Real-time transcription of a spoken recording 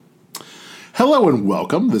Hello and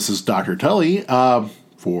welcome. This is Dr. Tully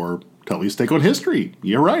for Tully's Take on History.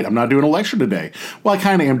 You're right, I'm not doing a lecture today. Well, I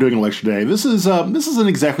kind of am doing a lecture today. This isn't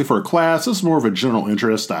exactly for a class. This is more of a general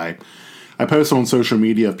interest. I post on social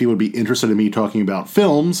media if people would be interested in me talking about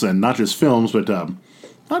films, and not just films, but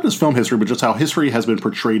not just film history, but just how history has been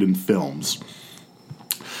portrayed in films.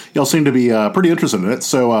 Y'all seem to be pretty interested in it,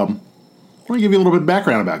 so let me give you a little bit of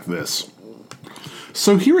background about this.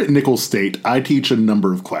 So here at Nichols State, I teach a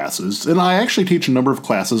number of classes, and I actually teach a number of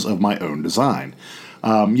classes of my own design.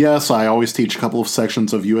 Yes, I always teach a couple of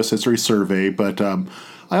sections of U.S. History Survey, but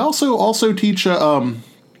I also teach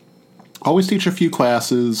always teach a few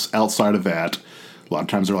classes outside of that. A lot of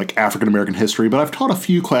times they're like African American history, but I've taught a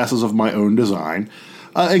few classes of my own design,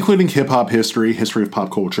 including hip hop history, history of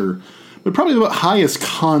pop culture. But probably the highest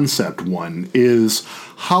concept one is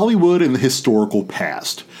Hollywood and the historical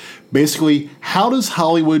past. Basically, how does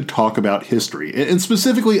Hollywood talk about history, and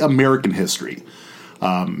specifically American history?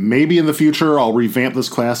 Maybe in the future I'll revamp this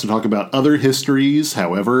class to talk about other histories.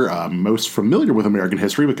 However, I'm most familiar with American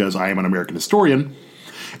history because I am an American historian,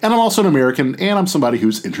 and I'm also an American, and I'm somebody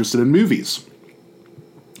who's interested in movies.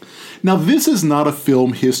 Now, this is not a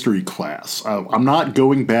film history class. I'm not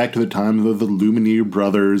going back to the time of the Lumiere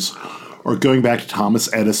brothers, or going back to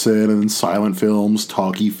Thomas Edison and silent films,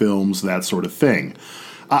 talkie films, that sort of thing.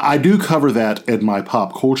 I do cover that in my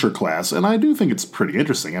pop culture class, and I do think it's pretty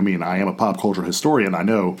interesting. I mean, I am a pop culture historian. I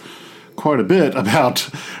know quite a bit about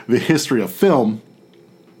the history of film.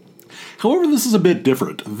 However, this is a bit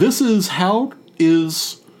different. This is how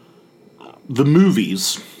is the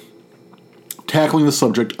movies tackling the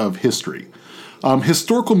subject of history.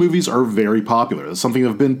 Historical movies are very popular. It's something that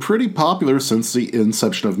have been pretty popular since the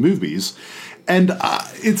inception of movies. And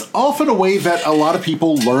it's often a way that a lot of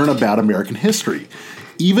people learn about American history.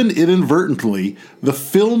 Even inadvertently, the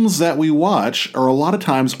films that we watch are a lot of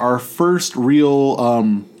times our first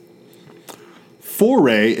real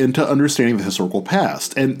foray into understanding the historical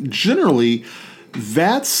past. And generally,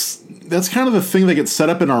 that's kind of the thing that gets set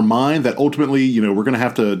up in our mind that ultimately, we're going to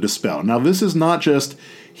have to dispel. Now, this is not just,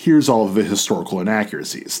 here's all of the historical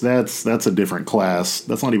inaccuracies. That's a different class.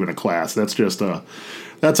 That's not even a class. That's just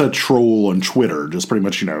that's a troll on Twitter, just pretty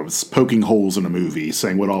much, poking holes in a movie,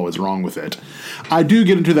 saying what all is wrong with it. I do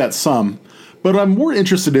get into that some, but what I'm more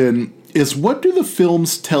interested in is, what do the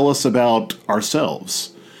films tell us about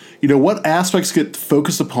ourselves? What aspects get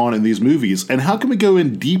focused upon in these movies, and how can we go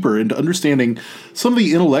in deeper into understanding some of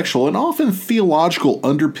the intellectual and often theological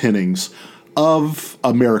underpinnings of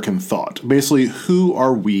American thought? Basically, who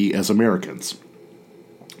are we as Americans?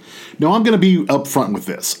 Now, I'm going to be upfront with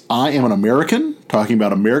this. I am an American, talking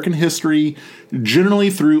about American history, generally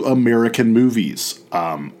through American movies.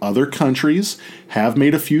 Other countries have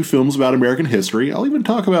made a few films about American history. I'll even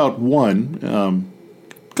talk about one a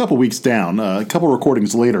couple weeks down, a couple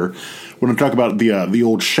recordings later, when I talk about the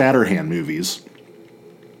old Shatterhand movies.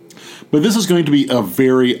 But this is going to be a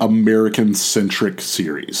very American-centric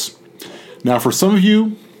series. Now, for some of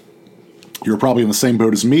you, you're probably in the same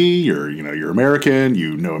boat as me. You're American,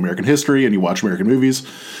 you know American history, and you watch American movies.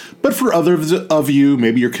 But for others of you,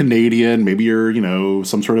 maybe you're Canadian, maybe you're,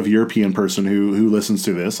 some sort of European person who listens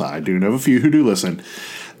to this. I do know a few who do listen.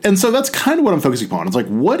 And so that's kind of what I'm focusing upon. It's like,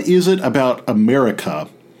 what is it about America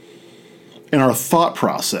and our thought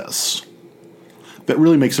process that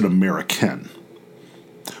really makes it American?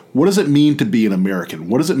 What does it mean to be an American?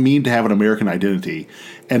 What does it mean to have an American identity?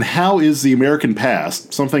 And how is the American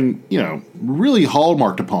past, something, really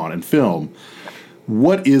hallmarked upon in film,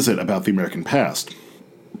 what is it about the American past?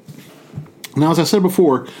 Now, as I said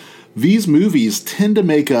before, these movies tend to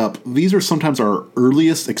make up, these are sometimes our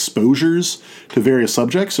earliest exposures to various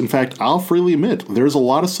subjects. In fact, I'll freely admit, there's a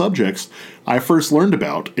lot of subjects I first learned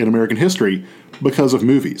about in American history because of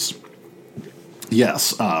movies.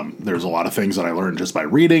 Yes, there's a lot of things that I learned just by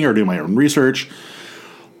reading or doing my own research.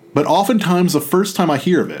 But oftentimes, the first time I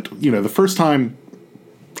hear of it, the first time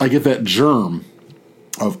I get that germ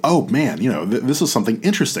of, oh man, this is something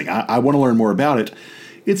interesting. I want to learn more about it.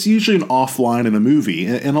 It's usually an offline in a movie.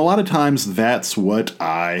 And a lot of times that's what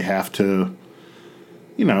I have to,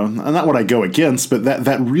 not what I go against, but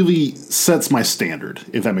that really sets my standard,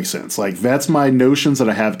 if that makes sense. Like, that's my notions that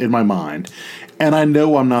I have in my mind. And I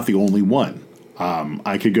know I'm not the only one.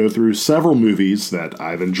 I could go through several movies that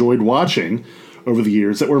I've enjoyed watching over the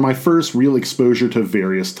years that were my first real exposure to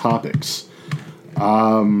various topics.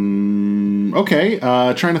 Trying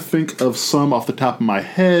to think of some off the top of my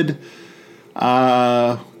head.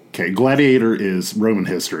 Gladiator is Roman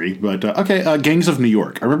history, but Gangs of New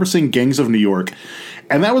York. I remember seeing Gangs of New York,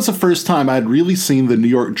 and that was the first time I'd really seen the New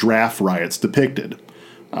York draft riots depicted.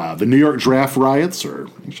 The New York draft riots are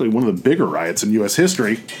actually one of the bigger riots in U.S.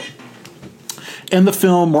 history. And the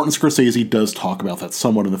film, Martin Scorsese does talk about that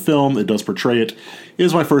somewhat in the film. It does portray it. It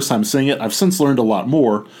is my first time seeing it. I've since learned a lot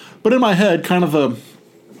more. But in my head, kind of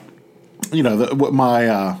what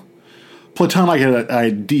my platonic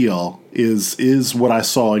ideal is what I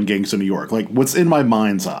saw in Gangs of New York. Like, what's in my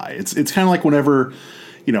mind's eye. It's kind of like whenever,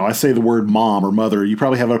 I say the word mom or mother, you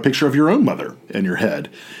probably have a picture of your own mother in your head.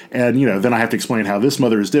 And, then I have to explain how this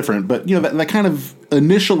mother is different. But, that kind of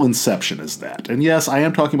initial inception is that. And yes, I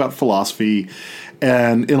am talking about philosophy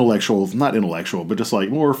and not intellectual, but just like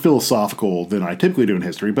more philosophical than I typically do in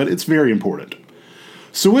history. But it's very important.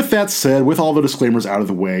 So with that said, with all the disclaimers out of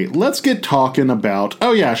the way, let's get talking about...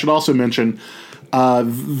 Oh yeah, I should also mention,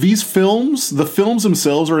 these films, the films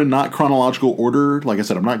themselves are in not chronological order. Like I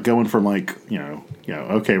said, I'm not going from okay,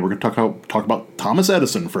 we're going to talk about Thomas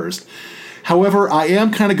Edison first. However, I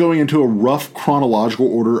am kind of going into a rough chronological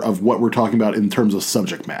order of what we're talking about in terms of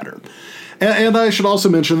subject matter. And I should also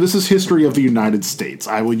mention, this is history of the United States.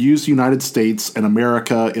 I will use the United States and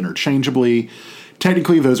America interchangeably.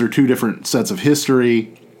 Technically, those are two different sets of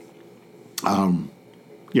history.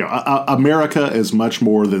 America is much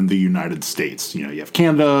more than the United States. You have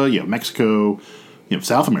Canada, you have Mexico, you have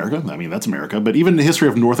South America. I mean, that's America. But even the history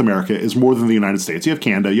of North America is more than the United States. You have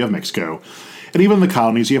Canada, you have Mexico. And even the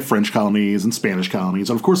colonies, you have French colonies and Spanish colonies.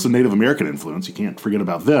 And, of course, the Native American influence. You can't forget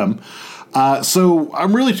about them. So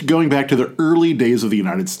I'm really going back to the early days of the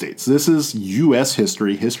United States. This is U.S.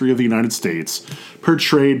 history of the United States,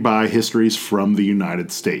 portrayed by histories from the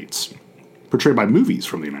United States, portrayed by movies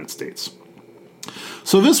from the United States.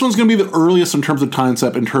 So this one's going to be the earliest in terms of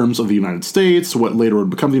concept in terms of the United States, what later would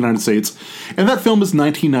become the United States, and that film is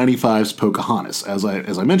 1995's Pocahontas. As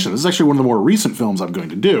I mentioned, this is actually one of the more recent films I'm going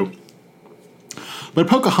to do. But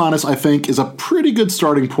Pocahontas, I think, is a pretty good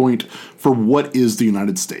starting point for what is the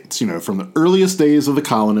United States. From the earliest days of the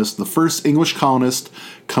colonists, the first English colonists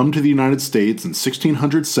come to the United States in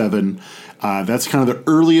 1607. That's kind of the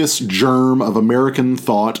earliest germ of American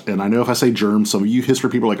thought. And I know if I say germ, some of you history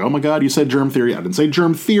people are like, oh my God, you said germ theory. I didn't say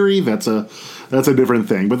germ theory. That's a different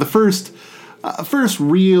thing. But the first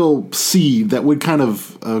real seed that would kind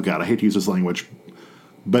of, oh God, I hate to use this language,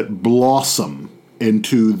 but blossom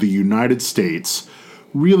into the United States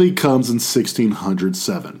really comes in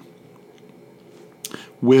 1607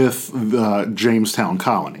 with the Jamestown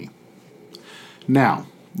colony. Now,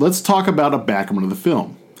 let's talk about a background of the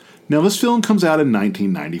film. Now, this film comes out in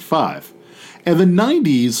 1995. And the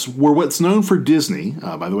 90s were what's known for Disney.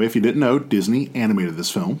 By the way, if you didn't know, Disney animated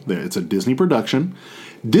this film. It's a Disney production.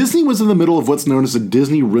 Disney was in the middle of what's known as the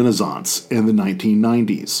Disney Renaissance in the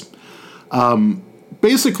 1990s.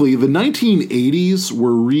 Basically, the 1980s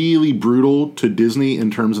were really brutal to Disney in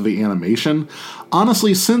terms of the animation.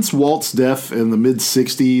 Honestly, since Walt's death in the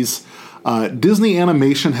mid-60s, Disney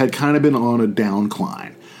animation had kind of been on a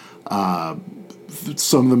downcline.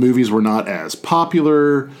 Some of the movies were not as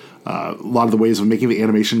popular. A lot of the ways of making the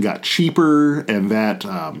animation got cheaper, and that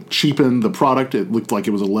cheapened the product. It looked like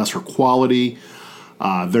it was a lesser quality.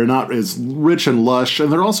 They're not as rich and lush,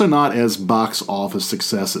 and they're also not as box office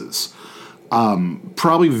successes.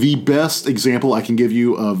 Probably the best example I can give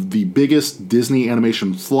you of the biggest Disney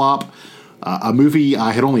animation flop, a movie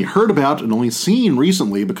I had only heard about and only seen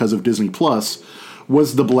recently because of Disney Plus,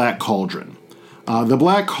 was The Black Cauldron. The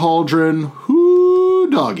Black Cauldron, whoo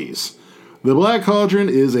doggies. The Black Cauldron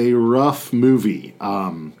is a rough movie.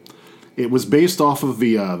 It was based off of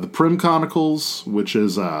the Prim Chronicles, which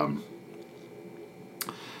is...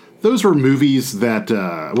 Those were movies that,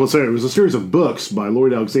 it was a series of books by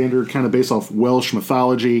Lloyd Alexander, kind of based off Welsh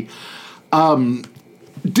mythology.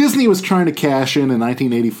 Disney was trying to cash in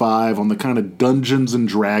 1985 on the kind of Dungeons and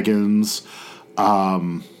Dragons.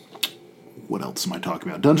 What else am I talking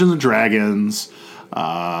about? Dungeons and Dragons.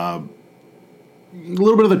 A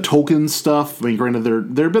little bit of the Tolkien stuff. I mean, granted,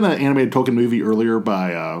 there had been an animated Tolkien movie earlier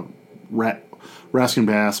by Raskin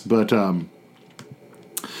Bass, but...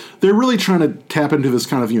 they're really trying to tap into this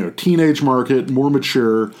kind of, teenage market, more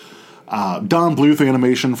mature. Don Bluth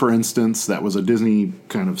animation, for instance, that was a Disney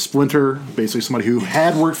kind of splinter, basically somebody who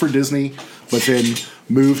had worked for Disney, but then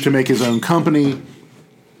moved to make his own company,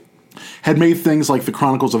 had made things like the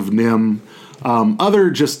Chronicles of Nim,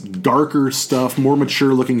 other just darker stuff, more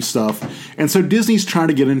mature-looking stuff. And so Disney's trying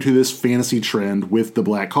to get into this fantasy trend with The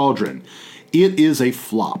Black Cauldron. It is a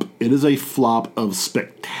flop. It is a flop of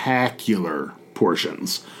spectacular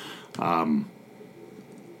portions.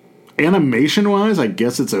 Animation-wise, I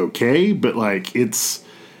guess it's okay, but it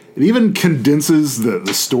even condenses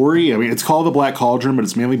the story. I mean, it's called The Black Cauldron, but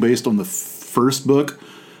it's mainly based on the first book,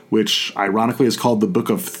 which ironically is called The Book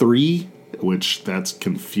of Three. which that's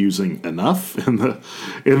confusing enough in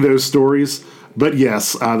those stories. But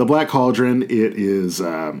yes, the Black Cauldron, it is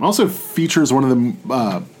also features one of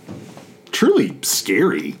the truly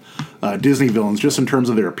scary Disney villains, just in terms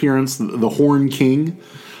of their appearance, the Horn King.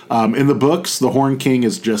 In the books, the Horn King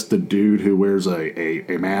is just a dude who wears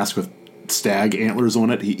a mask with stag antlers on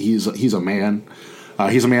it. He's a man.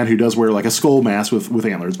 He's a man who does wear like a skull mask with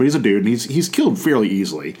antlers, but he's a dude, and he's killed fairly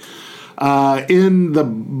easily. In the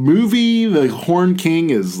movie, the Horn King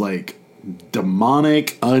is like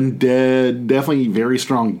demonic, undead, definitely very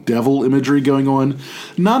strong devil imagery going on.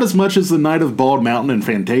 Not as much as the Knight of Bald Mountain in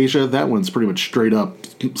Fantasia. That one's pretty much straight up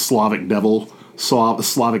Slavic devil,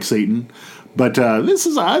 Slavic Satan. But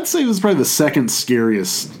I'd say this is probably the second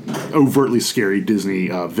scariest, overtly scary Disney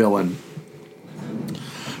villain.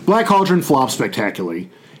 Black Cauldron flops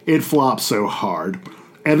spectacularly. It flops so hard.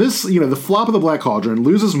 And this, the flop of the Black Cauldron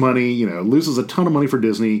loses money, loses a ton of money for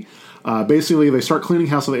Disney. Basically, they start cleaning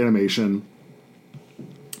house with animation.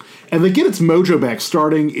 And they get its mojo back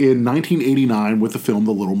starting in 1989 with the film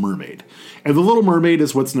The Little Mermaid. And The Little Mermaid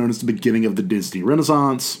is what's known as the beginning of the Disney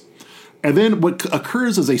Renaissance. And then what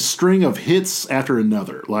occurs is a string of hits after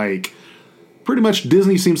another. Like, pretty much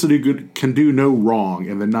Disney seems to can do no wrong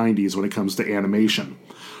in the 90s when it comes to animation.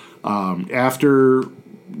 After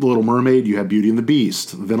The Little Mermaid, you have Beauty and the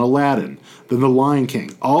Beast, then Aladdin, then The Lion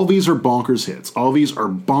King. All these are bonkers hits. All these are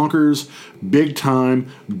bonkers, big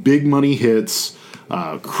time, big money hits,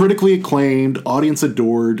 critically acclaimed, audience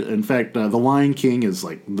adored. In fact, The Lion King is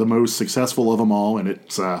like the most successful of them all, and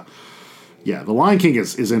it's The Lion King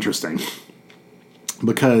is interesting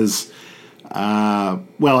because, I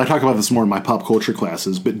talk about this more in my pop culture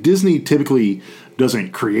classes, but Disney typically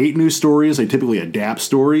doesn't create new stories. They typically adapt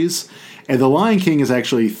stories. And The Lion King is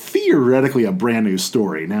actually theoretically a brand new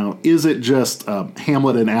story. Now, is it just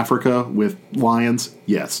Hamlet in Africa with lions?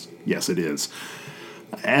 Yes. Yes, it is.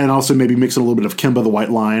 And also maybe mixing a little bit of Kimba the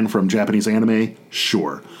White Lion from Japanese anime?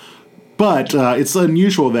 Sure. But it's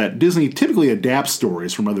unusual that Disney typically adapts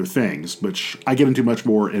stories from other things, which I get into much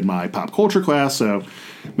more in my pop culture class, so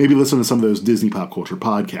maybe listen to some of those Disney pop culture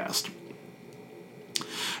podcasts.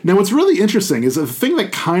 Now, what's really interesting is that the thing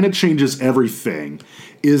that kind of changes everything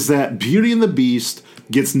is that Beauty and the Beast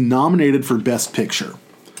gets nominated for Best Picture.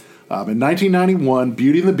 In 1991,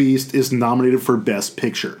 Beauty and the Beast is nominated for Best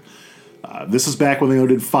Picture. This is back when they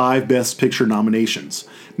did 5 Best Picture nominations.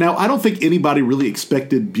 Now, I don't think anybody really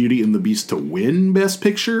expected Beauty and the Beast to win Best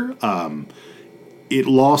Picture. It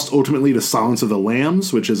lost ultimately to Silence of the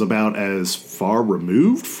Lambs, which is about as far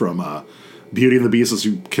removed from Beauty and the Beast as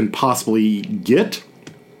you can possibly get.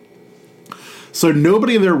 So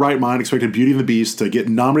nobody in their right mind expected Beauty and the Beast to get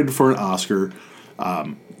nominated for an Oscar.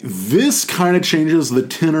 This kind of changes the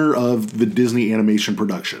tenor of the Disney animation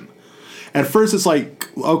production. At first, it's like,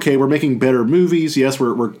 okay, we're making better movies. Yes,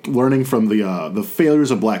 we're learning from the failures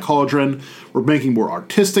of Black Cauldron. We're making more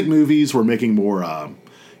artistic movies. We're making more,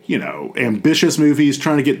 ambitious movies,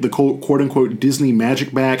 trying to get the quote-unquote Disney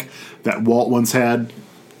magic back that Walt once had.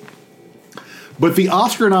 But the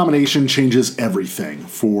Oscar nomination changes everything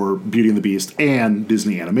for Beauty and the Beast and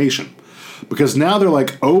Disney animation. Because now they're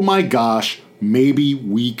like, oh my gosh, maybe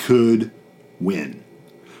we could win.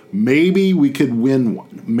 Maybe we could win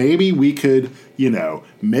one. Maybe we could,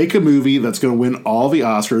 make a movie that's going to win all the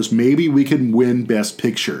Oscars. Maybe we can win Best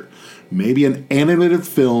Picture. Maybe an animated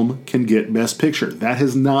film can get Best Picture. That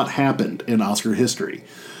has not happened in Oscar history.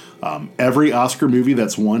 Every Oscar movie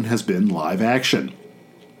that's won has been live action.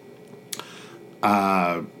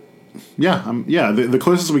 The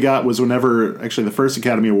closest we got was whenever, actually, the first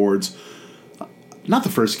Academy Awards, not the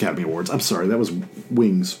first Academy Awards, I'm sorry, that was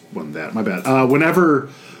Wings won that, my bad. Whenever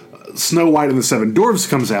Snow White and the Seven Dwarfs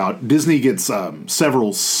comes out, Disney gets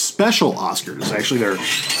several special Oscars. Actually, there are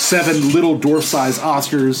 7 little dwarf-sized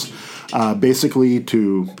Oscars, basically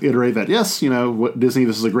to iterate that, yes, what Disney,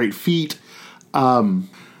 this is a great feat.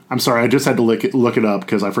 I'm sorry, I just had to look it up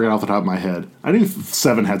because I forgot off the top of my head. I knew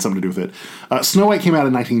 7 had something to do with it. Snow White came out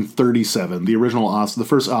in 1937. The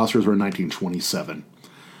first Oscars were in 1927.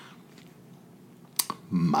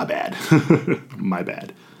 My bad. My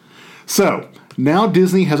bad. So, now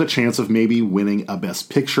Disney has a chance of maybe winning a Best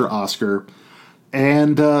Picture Oscar.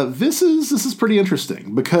 And this is pretty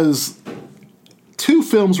interesting because 2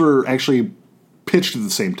 films were actually pitched at the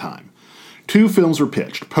same time. 2 films were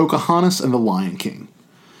pitched, Pocahontas and The Lion King.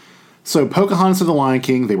 So Pocahontas and The Lion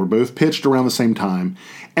King, they were both pitched around the same time,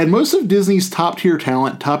 and most of Disney's top-tier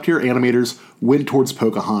talent, top-tier animators, went towards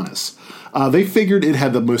Pocahontas. They figured it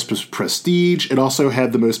had the most prestige, it also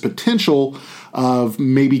had the most potential of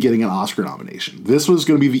maybe getting an Oscar nomination. This was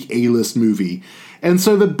going to be the A-list movie, and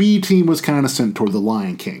so the B team was kind of sent toward The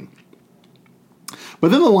Lion King.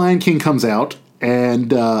 But then The Lion King comes out,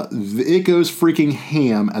 and it goes freaking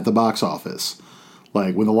ham at the box office.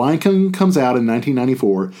 Like, when The Lion King comes out in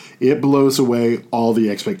 1994, it blows away all the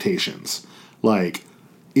expectations. Like,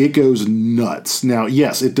 it goes nuts. Now,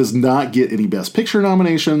 yes, it does not get any Best Picture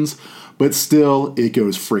nominations, but still, it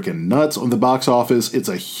goes freaking nuts on the box office. It's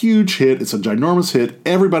a huge hit. It's a ginormous hit.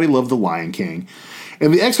 Everybody loved The Lion King.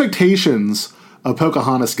 And the expectations of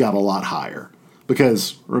Pocahontas got a lot higher.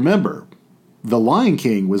 Because, remember, The Lion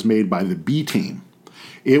King was made by the B Team.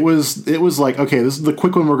 It was like, okay, this is the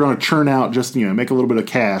quick one we're going to churn out, just, make a little bit of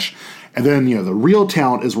cash. And then, the real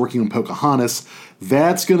talent is working on Pocahontas.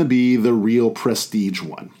 That's going to be the real prestige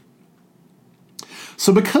one.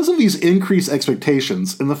 So because of these increased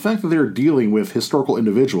expectations and the fact that they're dealing with historical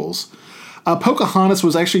individuals, Pocahontas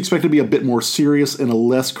was actually expected to be a bit more serious and a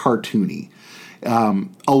less cartoony.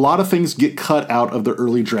 A lot of things get cut out of the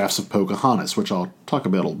early drafts of Pocahontas, which I'll talk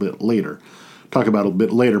about a bit later. But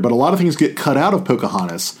a lot of things get cut out of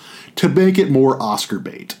Pocahontas to make it more Oscar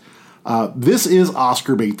bait. This is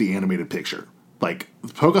Oscar bait, the animated picture. Like,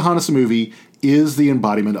 the Pocahontas movie is the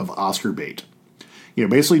embodiment of Oscar bait.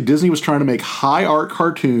 Basically Disney was trying to make high art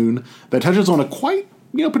cartoon that touches on a quite,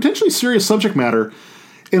 potentially serious subject matter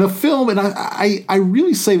in a film, and I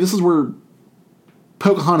really say this is where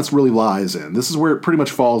Pocahontas really lies in. This is where it pretty much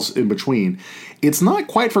falls in between. It's not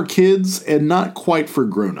quite for kids and not quite for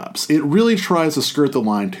grown-ups. It really tries to skirt the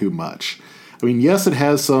line too much. I mean, yes, it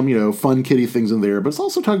has some, fun kiddie things in there, but it's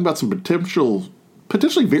also talking about some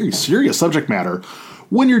potentially very serious subject matter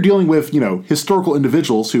when you're dealing with, historical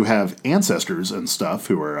individuals who have ancestors and stuff,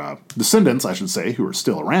 who are descendants, I should say, who are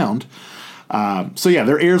still around. So yeah,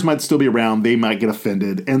 their heirs might still be around. They might get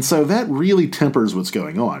offended. And so that really tempers what's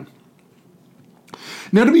going on.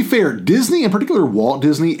 Now, to be fair, Disney, in particular Walt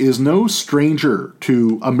Disney, is no stranger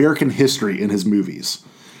to American history in his movies.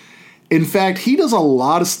 In fact, he does a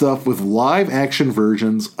lot of stuff with live-action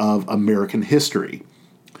versions of American history.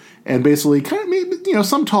 And basically, kind of,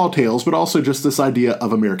 some tall tales, but also just this idea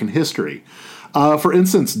of American history. For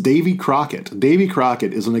instance, Davy Crockett. Davy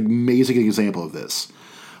Crockett is an amazing example of this.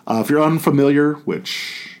 If you're unfamiliar,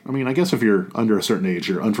 which, I guess if you're under a certain age,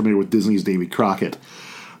 you're unfamiliar with Disney's Davy Crockett.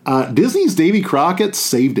 Disney's Davy Crockett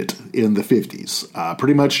saved it in the 50s.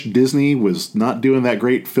 Pretty much Disney was not doing that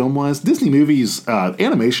great film-wise. Disney movies,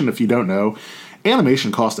 animation, if you don't know,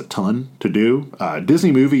 animation cost a ton to do.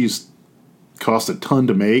 Disney movies cost a ton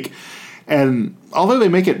to make. And although they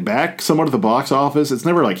make it back somewhat at the box office, it's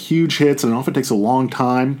never like huge hits, and it often takes a long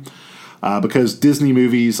time because Disney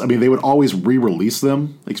movies, they would always re-release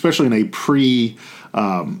them, especially in a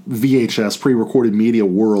pre-VHS, pre-recorded media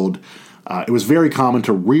world. It was very common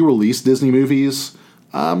to re-release Disney movies,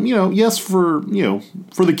 yes, for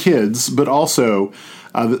the kids, but also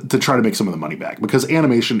to try to make some of the money back, because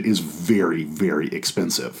animation is very, very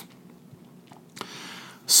expensive.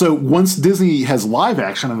 So once Disney has live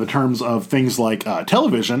action in the terms of things like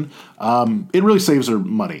television, it really saves their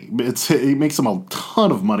money. It makes them a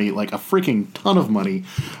ton of money, like a freaking ton of money,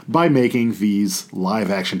 by making these live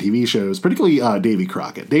action TV shows, particularly Davy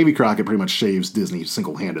Crockett. Davy Crockett pretty much saves Disney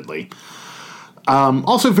single-handedly.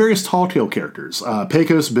 Also various tall tale characters.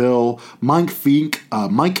 Pecos Bill, Mike Fink.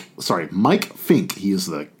 He is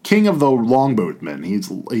the king of the longboatmen. He's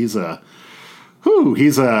a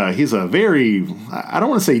very, I don't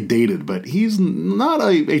want to say dated, but he's not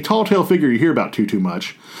a tall tale figure you hear about too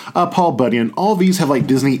much. Paul Bunyan. All these have like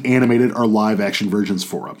Disney animated or live action versions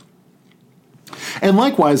for them. And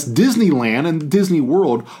likewise, Disneyland and Disney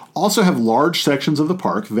World also have large sections of the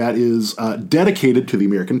park that is dedicated to the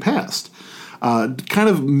American past. Kind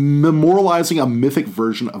of memorializing a mythic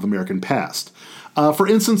version of American past. For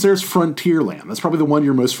instance, there's Frontierland. That's probably the one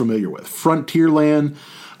you're most familiar with. Frontierland.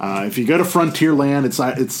 If you go to Frontierland,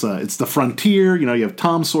 it's the frontier. You have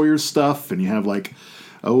Tom Sawyer's stuff, and you have like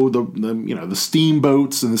the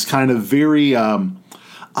steamboats and this kind of very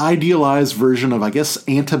idealized version of, I guess,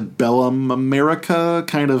 antebellum America.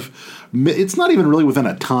 Kind of, it's not even really within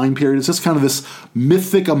a time period. It's just kind of this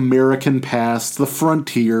mythic American past, the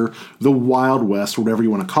frontier, the Wild West, whatever you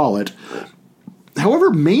want to call it. However,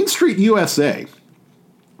 Main Street USA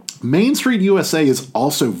is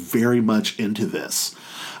also very much into this.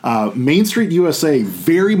 Main Street USA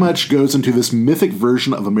very much goes into this mythic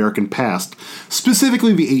version of American past,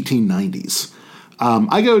 specifically the 1890s.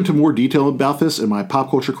 I go into more detail about this in my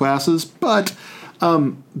pop culture classes, but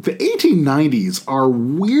the 1890s are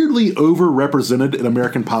weirdly overrepresented in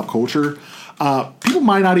American pop culture. People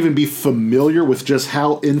might not even be familiar with just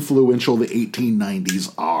how influential the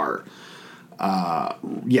 1890s are.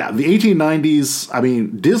 The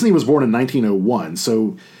 1890s, Disney was born in 1901,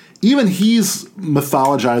 so even he's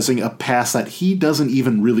mythologizing a past that he doesn't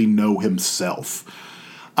even really know himself.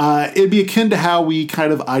 It'd be akin to how we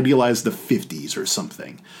kind of idealize the 50s or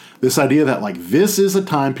something. This idea that, like, this is a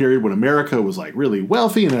time period when America was, like, really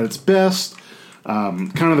wealthy and at its best.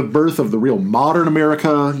 Kind of the birth of the real modern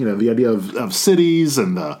America, the idea of cities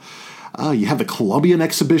and you have the Columbian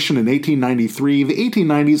Exhibition in 1893. The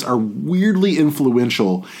 1890s are weirdly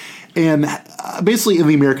influential and basically in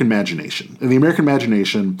the American imagination. In the American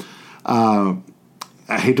imagination, I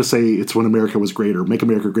hate to say it's when America was great or make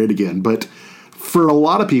America great again, but for a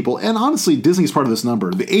lot of people, and honestly, Disney's part of this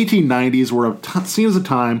number, the 1890s were seen as a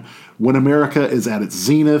time when America is at its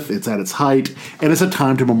zenith, it's at its height, and it's a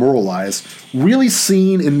time to memorialize, really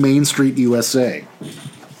seen in Main Street, USA.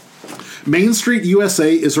 Main Street,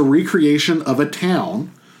 USA is a recreation of a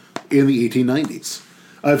town in the 1890s.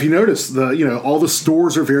 If you notice, all the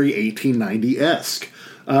stores are very 1890-esque.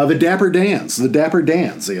 The Dapper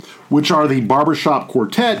Dans, which are the barbershop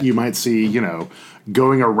quartet you might see,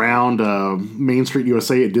 going around Main Street,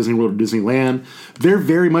 USA at Disney World or Disneyland. They're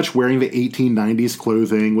very much wearing the 1890s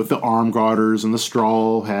clothing with the arm garters and the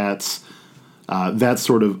straw hats. That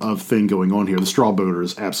sort of thing going on here. The straw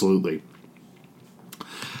boaters, absolutely.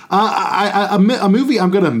 A movie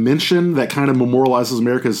I'm going to mention that kind of memorializes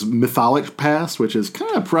America's mythologic past, which is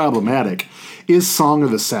kind of problematic, is Song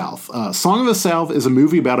of the South. Song of the South is a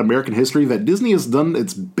movie about American history that Disney has done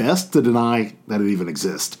its best to deny that it even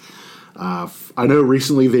exists. I know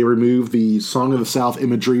recently they removed the Song of the South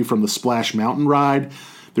imagery from the Splash Mountain ride.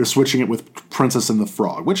 They're switching it with Princess and the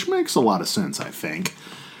Frog, which makes a lot of sense, I think.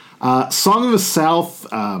 Song of the South,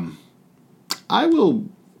 I'll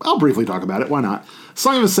briefly talk about it. Why not?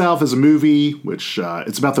 Song of the South is a movie which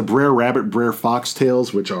it's about the Brer Rabbit, Brer Fox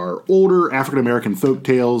tales, which are older African-American folk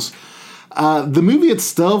tales. The movie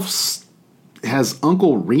itself has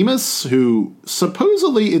Uncle Remus, who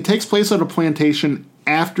supposedly it takes place on a plantation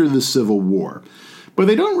after the Civil War. But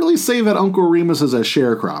they don't really say that Uncle Remus is a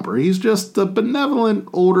sharecropper. He's just a benevolent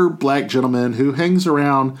older black gentleman who hangs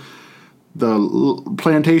around the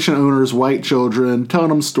plantation owners' white children, telling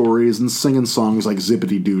them stories and singing songs like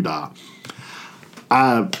Zippity Doo Dah.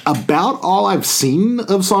 About all I've seen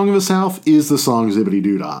of Song of the South is the song Zippity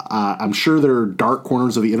Doo Dah. I'm sure there are dark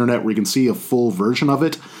corners of the internet where you can see a full version of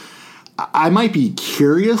it. I might be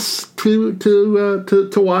curious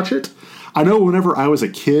to watch it. I know whenever I was a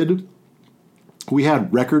kid, we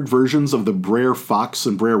had record versions of the Brer Fox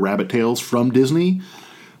and Brer Rabbit tales from Disney,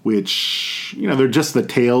 which, they're just the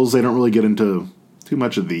tales. They don't really get into too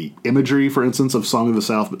much of the imagery, for instance, of Song of the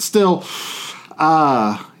South, but still,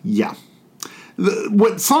 yeah.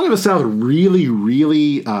 What Song of the South really,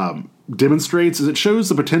 really demonstrates is it shows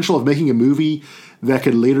the potential of making a movie that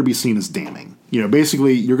could later be seen as damning.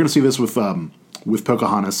 Basically, you're going to see this with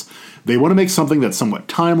Pocahontas. They want to make something that's somewhat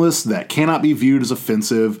timeless, that cannot be viewed as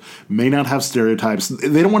offensive, may not have stereotypes.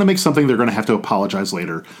 They don't want to make something they're going to have to apologize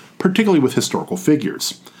later, particularly with historical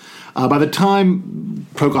figures. By the time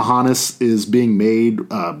Pocahontas is being made,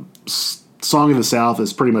 Song of the South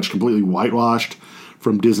is pretty much completely whitewashed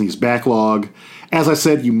from Disney's backlog. As I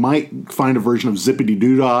said, you might find a version of Zippity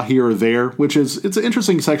Doo Dah here or there, it's an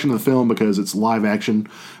interesting section of the film because it's live action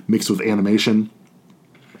mixed with animation.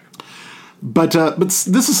 But this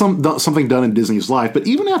is something done in Disney's life. But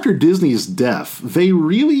even after Disney's death, they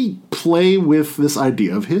really play with this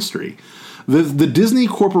idea of history. The Disney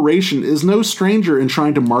Corporation is no stranger in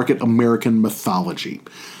trying to market American mythology.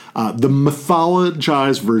 The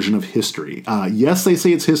mythologized version of history. Yes, they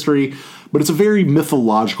say it's history, but it's a very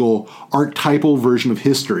mythological, archetypal version of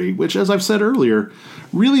history, which, as I've said earlier,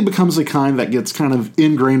 really becomes the kind that gets kind of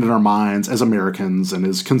ingrained in our minds as Americans and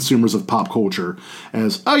as consumers of pop culture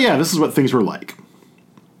as, oh yeah, this is what things were like.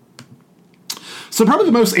 So probably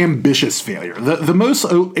the most ambitious failure, the most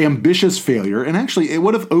ambitious failure, and actually it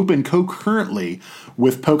would have opened concurrently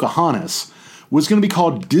with Pocahontas, was going to be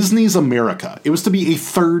called Disney's America. It was to be a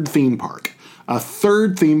third theme park. A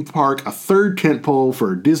third tentpole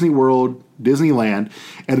for Disney World, Disneyland,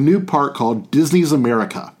 and a new park called Disney's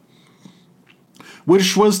America,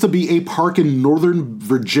 which was to be a park in Northern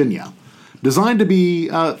Virginia, designed to be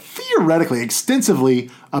theoretically, extensively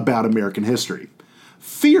about American history.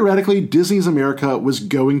 Theoretically, Disney's America was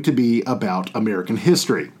going to be about American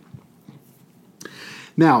history.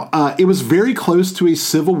 Now, it was very close to a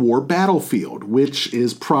Civil War battlefield, which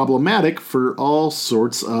is problematic for all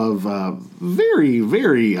sorts of very,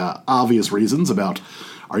 very obvious reasons about,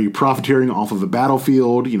 are you profiteering off of a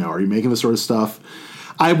battlefield? Are you making this sort of stuff?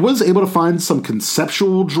 I was able to find some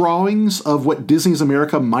conceptual drawings of what Disney's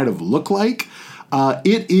America might have looked like.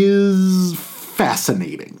 It is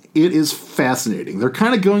fascinating. They're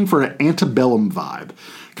kind of going for an antebellum vibe.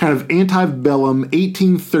 kind of antebellum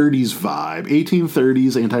 1830s vibe,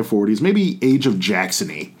 1830s, anti-40s, maybe Age of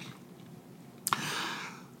Jackson-y.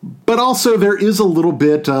 But also there is a little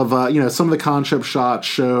bit of, some of the concept shots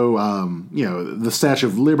show, the Statue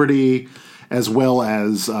of Liberty, as well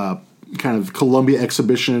as kind of Columbia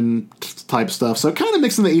exhibition type stuff. So kind of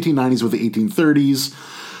mixing the 1890s with the 1830s.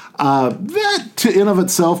 That, to in of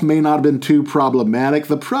itself, may not have been too problematic.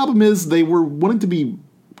 The problem is they were wanting to be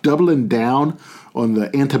doubling down on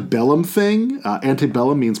the antebellum thing.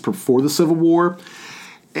 Antebellum means before the Civil War.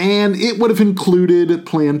 And it would have included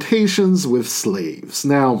plantations with slaves.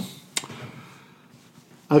 Now,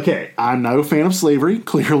 okay, I'm no fan of slavery,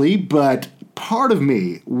 clearly, but part of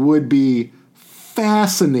me would be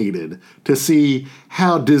fascinated to see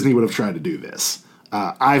how Disney would have tried to do this.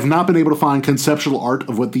 I've not been able to find conceptual art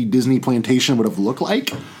of what the Disney plantation would have looked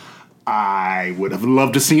like. I would have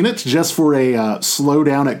loved to have seen it just for a slow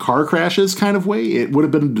down at car crashes kind of way. It would have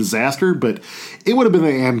been a disaster, but it would have been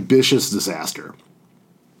an ambitious disaster.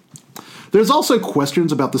 There's also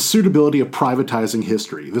questions about the suitability of privatizing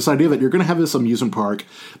history. This idea that you're going to have this amusement park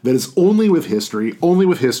that is only with history.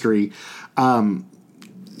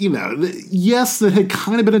 Yes, that had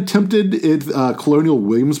kind of been attempted at Colonial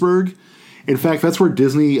Williamsburg. In fact, that's where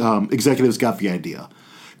Disney executives got the idea.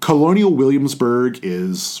 Colonial Williamsburg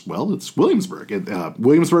it's Williamsburg.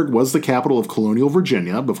 Williamsburg was the capital of colonial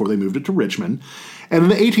Virginia before they moved it to Richmond. And in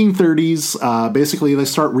the 1830s, basically they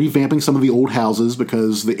start revamping some of the old houses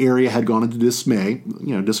because the area had gone into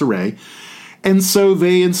disarray. And so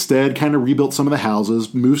they instead kind of rebuilt some of the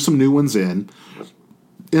houses, moved some new ones in.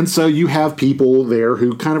 And so you have people there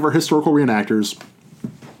who kind of are historical reenactors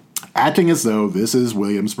acting as though this is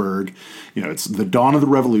Williamsburg. It's the dawn of the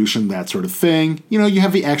Revolution, that sort of thing. You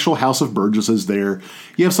have the actual House of Burgesses there.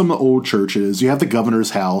 You have some of the old churches. You have the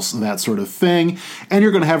governor's house, that sort of thing. And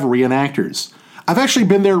you're going to have reenactors. I've actually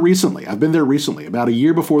been there recently. About a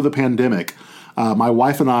year before the pandemic. My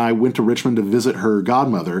wife and I went to Richmond to visit her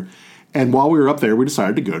godmother. And while we were up there, we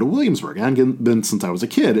decided to go to Williamsburg. I hadn't been since I was a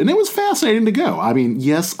kid. And it was fascinating to go. I mean,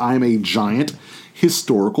 yes, I'm a giant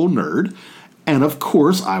historical nerd. And of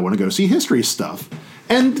course, I want to go see history stuff.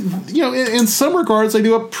 And, in some regards, they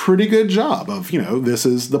do a pretty good job of, this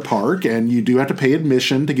is the park, and you do have to pay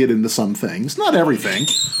admission to get into some things. Not everything,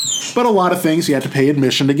 but a lot of things you have to pay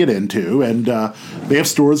admission to get into. And they have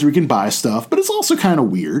stores where you can buy stuff, but it's also kind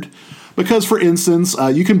of weird. Because, for instance,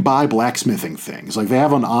 you can buy blacksmithing things. Like, they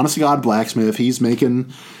have an honest-to-God blacksmith. He's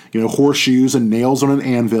making, horseshoes and nails on an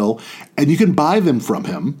anvil, and you can buy them from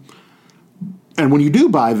him. And when you do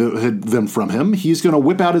buy them from him, he's going to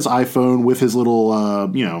whip out his iPhone with his little,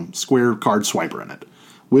 square card swiper in it,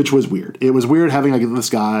 which was weird. It was weird having this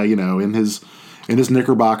guy, in his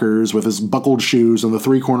knickerbockers with his buckled shoes and the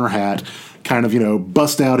three-corner hat, kind of,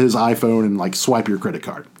 bust out his iPhone and, swipe your credit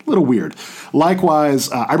card. A little weird. Likewise,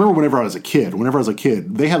 I remember whenever I was a kid,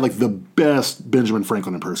 they had, the best Benjamin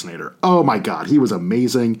Franklin impersonator. Oh, my God. He was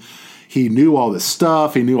amazing. He knew all this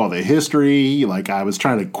stuff. He knew all the history. I was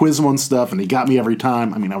trying to quiz him on stuff, and he got me every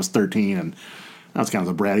time. I mean, I was 13, and I was kind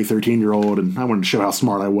of a bratty 13-year-old, and I wanted to show how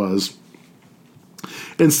smart I was.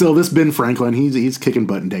 And still, this Ben Franklin, he's kicking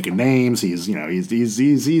butt and taking names. He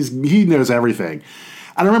knows everything.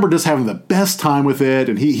 I remember just having the best time with it,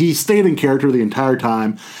 and he stayed in character the entire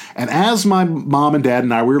time. And as my mom and dad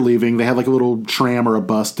and I were leaving, they had a little tram or a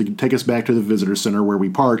bus to take us back to the visitor center where we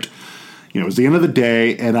parked. It was the end of the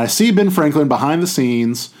day, and I see Ben Franklin behind the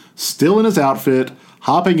scenes, still in his outfit,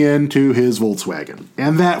 hopping into his Volkswagen.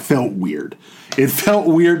 And that felt weird. It felt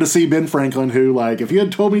weird to see Ben Franklin, who, if you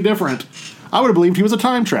had told me different, I would have believed he was a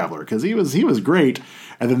time traveler, because he was great.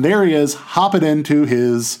 And then there he is, hopping into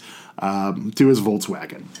his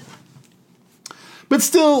Volkswagen. But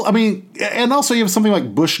still, I mean, and also you have something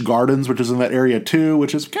like Busch Gardens, which is in that area too,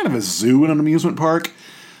 which is kind of a zoo and an amusement park.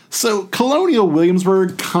 So Colonial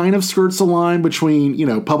Williamsburg kind of skirts the line between,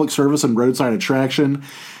 public service and roadside attraction.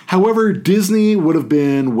 However, Disney would have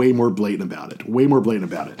been way more blatant about it.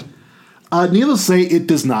 Needless to say, it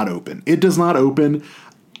does not open.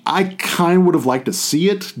 I kind of would have liked to see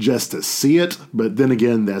it, just to see it. But then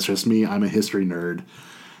again, that's just me. I'm a history nerd.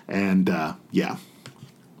 And, yeah.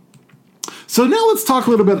 So now let's talk a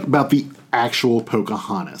little bit about the actual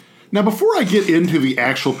Pocahontas. Now, before I get into the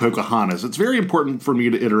actual Pocahontas, it's very important for me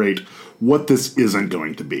to iterate what this isn't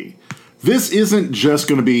going to be. This isn't just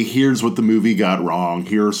going to be, here's what the movie got wrong,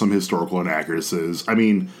 here are some historical inaccuracies. I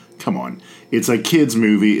mean, come on. It's a kid's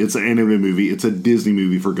movie, it's an anime movie, it's a Disney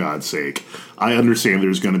movie, for God's sake. I understand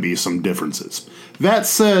there's going to be some differences. That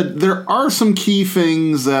said, there are some key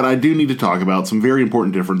things that I do need to talk about, some very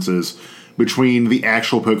important differences between the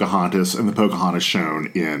actual Pocahontas and the Pocahontas shown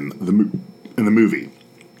in the movie.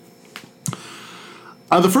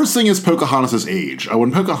 The first thing is Pocahontas' age.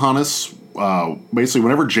 When Pocahontas, basically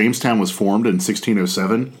whenever Jamestown was formed in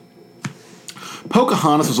 1607,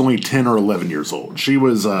 Pocahontas was only 10 or 11 years old. She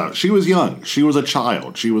was young. She was a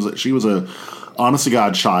child. She was a honest to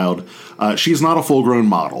God child. She's not a full grown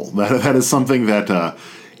model. That is something that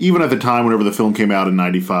even at the time, whenever the film came out in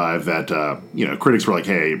 '95, that critics were like,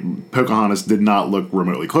 "Hey, Pocahontas did not look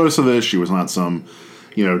remotely close to this. She was not some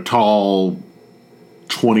tall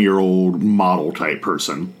 20-year-old model type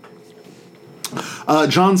person."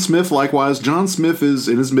 John Smith, likewise. John Smith is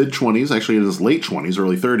in his mid-20s, actually in his late 20s,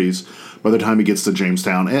 early 30s, by the time he gets to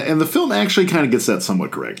Jamestown. And the film actually kind of gets that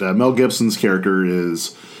somewhat correct. Mel Gibson's character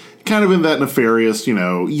is kind of in that nefarious,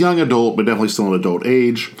 young adult, but definitely still an adult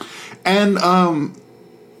age. And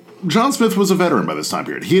John Smith was a veteran by this time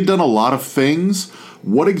period. He had done a lot of things.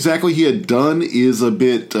 What exactly he had done is a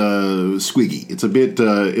bit squiggy. It's a bit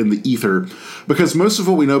in the ether, because most of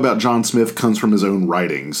what we know about John Smith comes from his own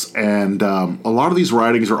writings, and a lot of these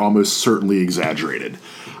writings are almost certainly exaggerated.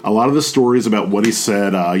 A lot of the stories about what he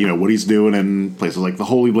said, what he's doing in places like the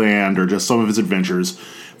Holy Land, or just some of his adventures,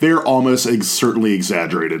 they're almost certainly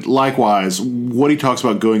exaggerated. Likewise, what he talks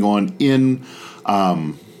about going on in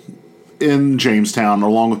Jamestown,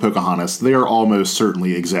 along with Pocahontas, they are almost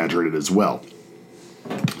certainly exaggerated as well.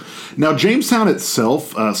 Now, Jamestown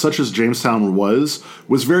itself, such as Jamestown was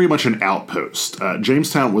very much an outpost.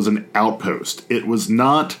 Jamestown was an outpost. It was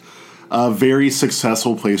not a very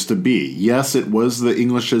successful place to be. Yes, it was the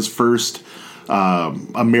English's first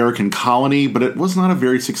American colony, but it was not a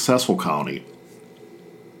very successful colony.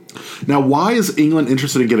 Now, why is England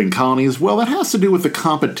interested in getting colonies? Well, that has to do with the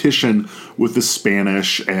competition with the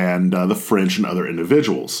Spanish and the French and other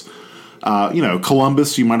individuals.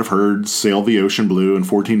 Columbus, you might have heard, sailed the ocean blue in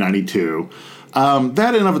 1492.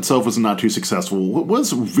 That in of itself was not too successful. What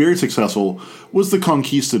was very successful was the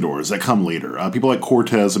conquistadors that come later. People like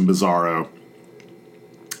Cortez and Pizarro.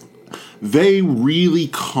 They really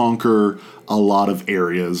conquer a lot of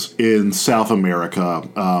areas in South America,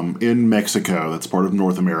 in Mexico, that's part of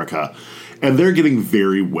North America, and they're getting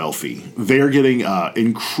very wealthy. They're getting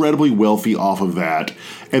incredibly wealthy off of that,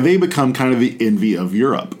 and they become kind of the envy of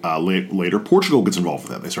Europe. Later, Portugal gets involved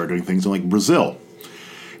with that. They start doing things in like Brazil.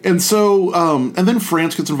 And so, and then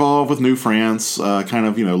France gets involved with New France,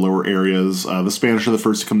 lower areas. The Spanish are the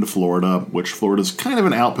first to come to Florida, which Florida's kind of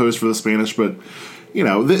an outpost for the Spanish, but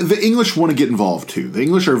the English want to get involved too. The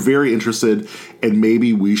English are very interested, and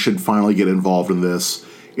maybe we should finally get involved in this.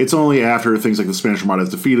 It's only after things like the Spanish Armada is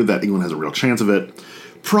defeated that England has a real chance of it.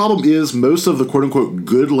 Problem is, most of the quote-unquote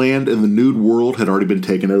good land in the New World had already been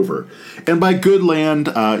taken over. And by good land,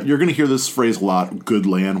 you're going to hear this phrase a lot, good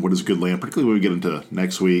land. What is good land? Particularly when we get into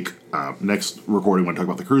next week, next recording when I talk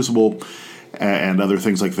about the Crucible and other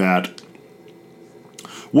things like that.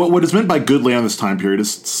 What is meant by good land this time period is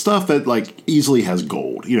stuff that easily has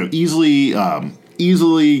gold.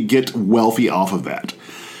 Easily get wealthy off of that.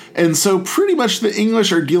 And so pretty much the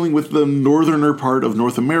English are dealing with the northerner part of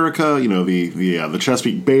North America, the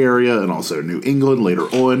Chesapeake Bay area, and also New England later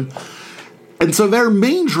on. And so their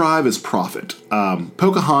main drive is profit.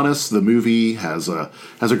 Pocahontas, the movie, has a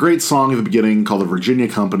great song at the beginning called the Virginia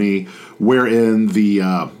Company, wherein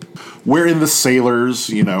the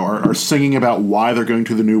sailors, are singing about why they're going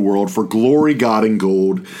to the New World for glory, God, and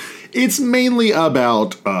gold. It's mainly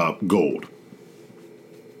about gold.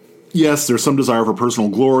 Yes, there's some desire for personal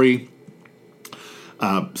glory.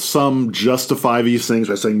 Some justify these things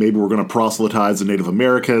by saying maybe we're going to proselytize the Native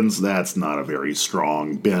Americans. That's not a very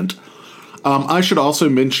strong bent. I should also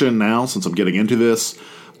mention now, since I'm getting into this,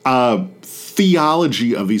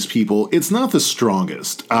 theology of these people, it's not the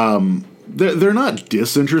strongest. They're not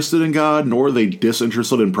disinterested in God, nor are they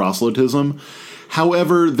disinterested in proselytism.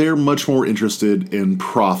 However, they're much more interested in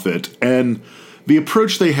profit, and the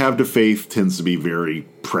approach they have to faith tends to be very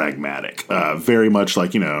pragmatic. Very much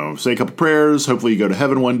like, say a couple prayers, hopefully you go to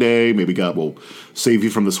heaven one day, maybe God will save you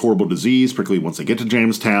from this horrible disease, particularly once they get to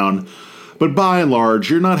Jamestown. But by and large,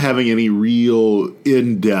 you're not having any real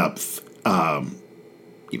in-depth,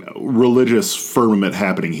 religious firmament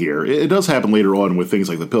happening here. It does happen later on with things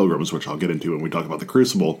like the Pilgrims, which I'll get into when we talk about the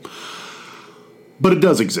Crucible. But it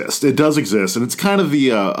does exist. It does exist, and it's kind of the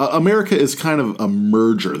America is kind of a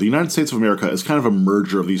merger. The United States of America is kind of a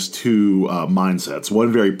merger of these two mindsets.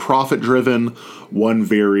 One very profit-driven, one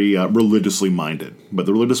very religiously minded. But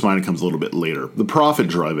the religious minded comes a little bit later. The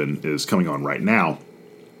profit-driven is coming on right now.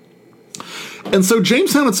 And so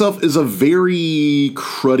Jamestown itself is a very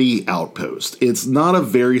cruddy outpost. It's not a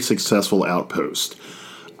very successful outpost.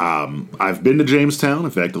 I've been to Jamestown.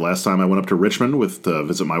 In fact, the last time I went up to Richmond to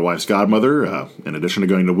visit my wife's godmother, in addition to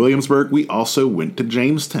going to Williamsburg, we also went to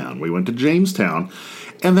Jamestown. We went to Jamestown,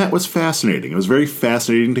 And that was fascinating. It was very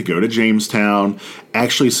fascinating to go to Jamestown,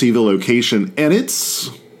 actually see the location, and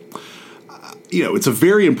it's a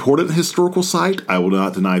very important historical site. I will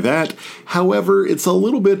not deny that. However, it's a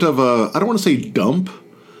little bit of I don't want to say dump,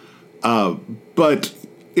 but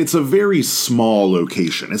it's a very small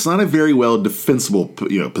location. It's not a very well defensible,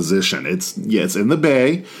 position. It's in the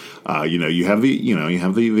bay. You have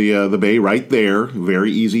the bay right there.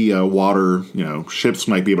 Very easy water. Ships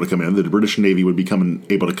might be able to come in. The British Navy would be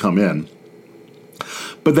able to come in,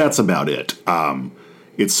 but that's about it.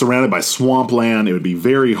 It's surrounded by swampland. It would be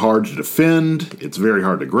very hard to defend. It's very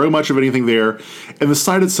hard to grow much of anything there. And the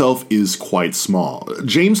site itself is quite small.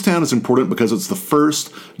 Jamestown is important because it's the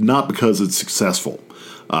first, not because it's successful.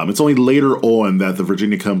 It's only later on that the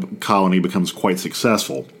Virginia colony becomes quite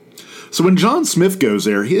successful. So when John Smith goes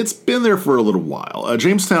there, it's been there for a little while.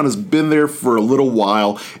 Jamestown has been there for a little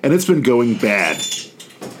while, and it's been going bad.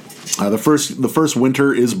 The first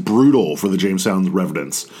winter is brutal for the Jamestown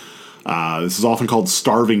residents. This is often called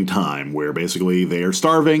starving time, where basically they are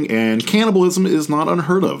starving, and cannibalism is not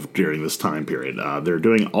unheard of during this time period. They're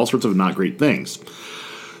doing all sorts of not great things.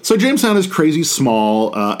 So Jamestown is crazy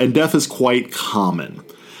small, and death is quite common.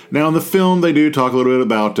 Now, in the film, they do talk a little bit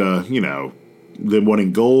about, them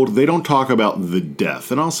wanting gold. They don't talk about the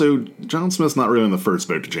death. And also, John Smith's not really on the first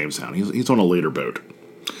boat to Jamestown. He's on a later boat.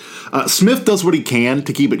 Smith does what he can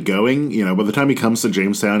to keep it going. By the time he comes to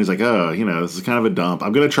Jamestown, he's like, this is kind of a dump.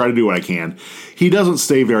 I'm going to try to do what I can. He doesn't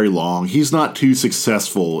stay very long. He's not too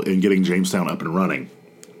successful in getting Jamestown up and running.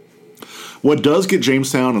 What does get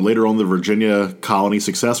Jamestown and later on the Virginia colony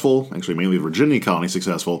successful, actually mainly the Virginia colony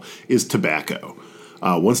successful, is tobacco.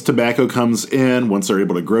 Once tobacco comes in, once they're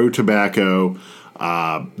able to grow tobacco,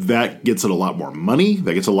 that gets it a lot more money,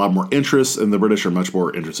 that gets a lot more interest, and the British are much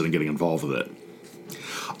more interested in getting involved with it.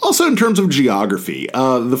 Also, in terms of geography,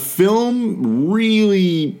 the film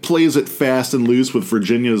really plays it fast and loose with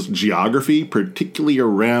Virginia's geography, particularly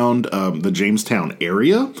around the Jamestown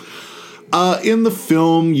area. In the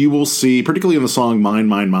film, you will see, particularly in the song Mine,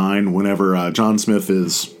 Mine, Mine, whenever John Smith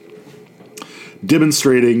is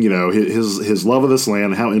demonstrating, his love of this land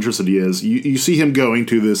and how interested he is, you see him going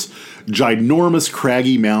to this ginormous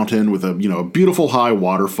craggy mountain with a beautiful high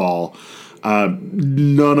waterfall.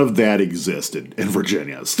 None of that existed in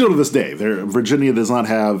Virginia. Still to this day, Virginia does not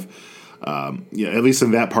have, at least in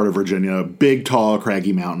that part of Virginia, big, tall,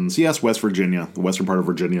 craggy mountains. Yes, West Virginia, the western part of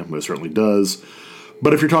Virginia, most certainly does.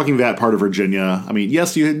 But if you're talking that part of Virginia,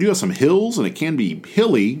 yes, you do have some hills, and it can be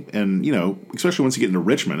hilly, and, especially once you get into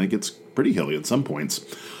Richmond, it gets pretty hilly at some points.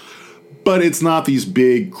 But it's not these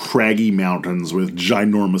big, craggy mountains with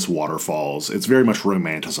ginormous waterfalls. It's very much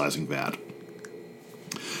romanticizing that.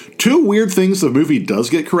 Two weird things the movie does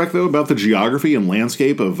get correct, though, about the geography and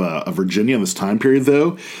landscape of Virginia in this time period,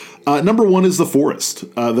 though. Number one is the forest.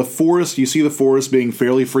 You see the forest being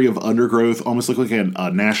fairly free of undergrowth, almost like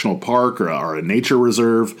a national park or a nature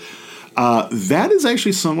reserve. That is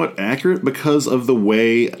actually somewhat accurate because of the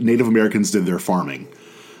way Native Americans did their farming.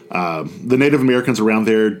 The Native Americans around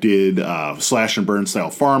there did slash and burn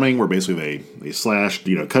style farming, where basically they slashed,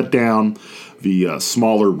 cut down the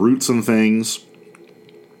smaller roots and things,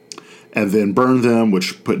 and then burned them,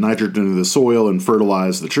 which put nitrogen into the soil and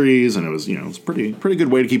fertilized the trees, and it was pretty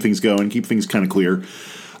good way to keep things going, keep things kind of clear.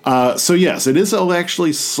 So yes, it is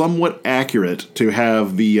actually somewhat accurate to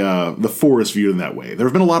have the forest viewed in that way. There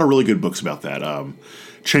have been a lot of really good books about that.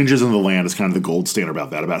 Changes in the Land is kind of the gold standard about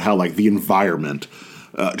that, about how the environment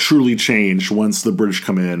truly changed once the British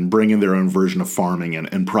come in, bring in their own version of farming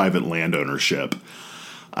and private land ownership.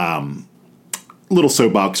 Little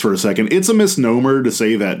soapbox for a second. It's a misnomer to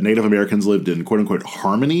say that Native Americans lived in quote-unquote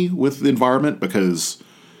harmony with the environment, because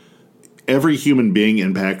every human being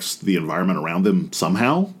impacts the environment around them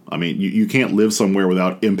somehow. You can't live somewhere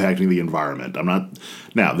without impacting the environment.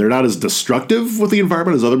 Now, they're not as destructive with the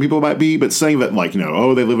environment as other people might be, but saying that,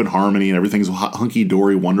 they live in harmony and everything's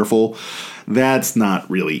hunky-dory wonderful, that's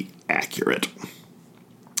not really accurate.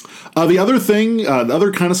 The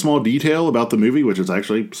other kind of small detail about the movie, which is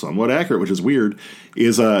actually somewhat accurate, which is weird,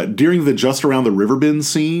 is during the Just Around the River Bend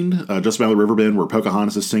scene, Just Around the River Bend, where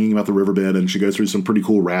Pocahontas is singing about the river bend and she goes through some pretty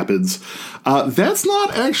cool rapids, that's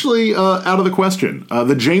not actually out of the question.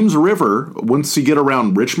 The James River, once you get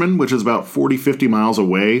around Richmond, which is about 40-50 miles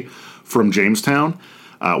away from Jamestown,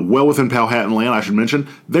 well within Powhatan land, I should mention,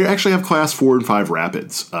 they actually have class 4 and 5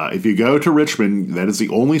 rapids. If you go to Richmond, that is the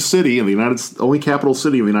only city in only capital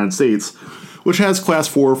city in the United States, which has class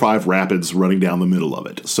 4 or 5 rapids running down the middle of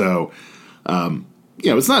it. So,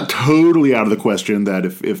 it's not totally out of the question that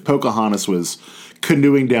if Pocahontas was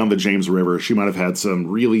canoeing down the James River, she might have had some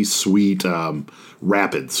really sweet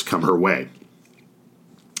rapids come her way.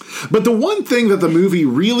 But the one thing that the movie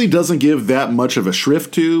really doesn't give that much of a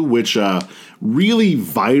shrift to, which really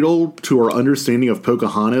vital to our understanding of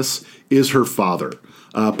Pocahontas, is her father,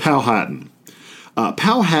 Powhatan.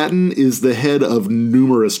 Powhatan is the head of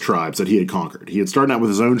numerous tribes that he had conquered. He had started out with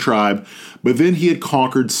his own tribe, but then he had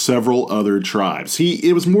conquered several other tribes.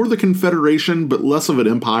 It was more the Confederation, but less of an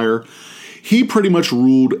empire. He pretty much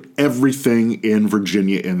ruled everything in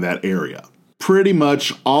Virginia in that area. Pretty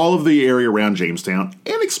much all of the area around Jamestown,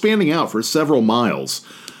 and expanding out for several miles,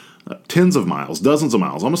 tens of miles, dozens of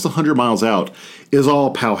miles, almost 100 miles out, is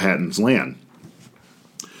all Powhatan's land.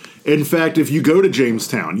 In fact, if you go to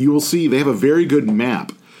Jamestown, you will see they have a very good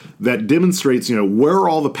map that demonstrates, where are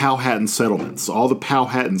all the Powhatan settlements, all the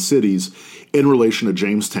Powhatan cities in relation to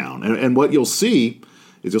Jamestown. And what you'll see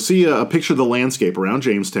is a picture of the landscape around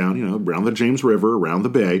Jamestown, around the James River, around the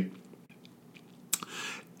bay.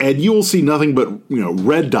 And you will see nothing but,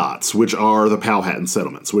 red dots, which are the Powhatan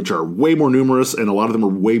settlements, which are way more numerous, and a lot of them are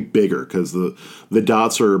way bigger because the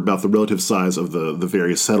dots are about the relative size of the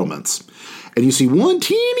various settlements. And you see one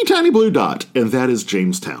teeny tiny blue dot, and that is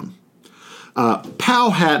Jamestown.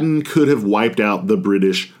 Powhatan could have wiped out the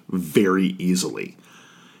British very easily.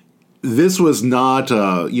 This was not,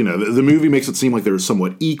 the movie makes it seem like they're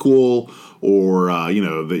somewhat equal, or,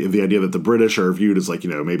 the idea that the British are viewed as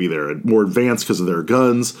maybe they're more advanced because of their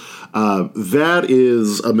guns. That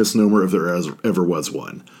is a misnomer if there ever was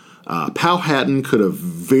one. Powhatan could have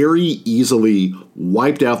very easily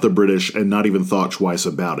wiped out the British and not even thought twice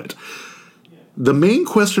about it. The main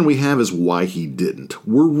question we have is why he didn't.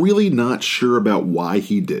 We're really not sure about why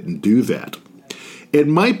he didn't do that. It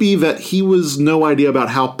might be that he was no idea about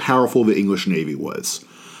how powerful the English Navy was.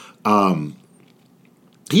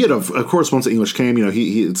 He had, of course, once the English came,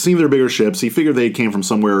 he had seen their bigger ships. He figured they came from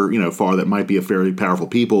somewhere, far that might be a fairly powerful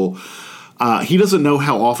people. He doesn't know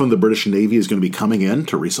how often the British Navy is going to be coming in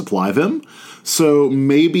to resupply them. So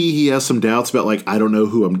maybe he has some doubts about, I don't know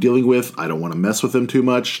who I'm dealing with. I don't want to mess with them too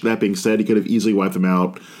much. That being said, he could have easily wiped them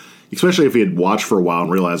out, especially if he had watched for a while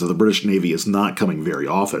and realized that the British Navy is not coming very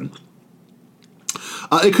often.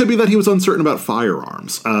 It could be that he was uncertain about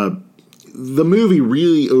firearms. The movie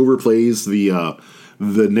really overplays the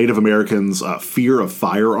Native Americans' fear of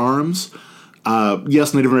firearms.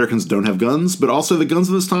 Yes, Native Americans don't have guns, but also the guns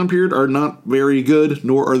in this time period are not very good,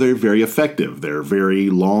 nor are they very effective. They're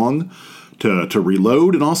very long to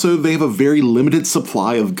reload, and also they have a very limited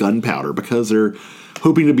supply of gunpowder because they're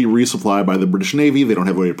hoping to be resupplied by the British Navy. They don't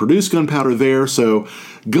have a way to produce gunpowder there, so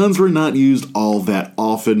guns were not used all that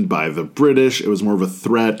often by the British. It was more of a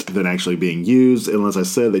threat than actually being used, and as I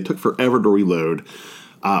said, they took forever to reload.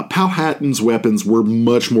 Powhatan's weapons were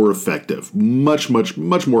much more effective. Much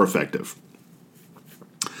more effective.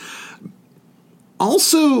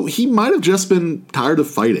 Also, he might have just been tired of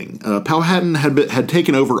fighting. Powhatan had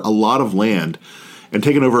taken over a lot of land and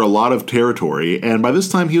taken over a lot of territory, and by this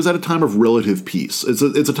time he was at a time of relative peace.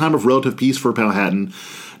 It's a time of relative peace for Powhatan.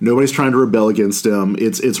 Nobody's trying to rebel against him.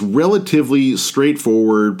 It's relatively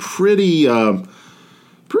straightforward, pretty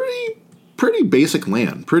basic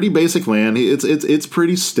land. Pretty basic land. It's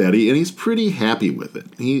pretty steady, and he's pretty happy with it.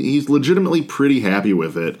 He's legitimately pretty happy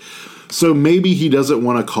with it. So maybe he doesn't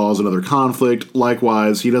want to cause another conflict.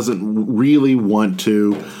 Likewise, he doesn't really want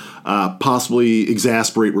to possibly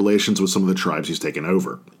exasperate relations with some of the tribes he's taken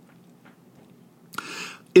over.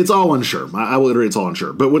 It's all unsure. I will iterate it's all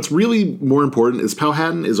unsure. But what's really more important is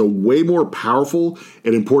Powhatan is a way more powerful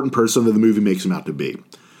and important person than the movie makes him out to be.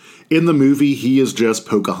 In the movie, he is just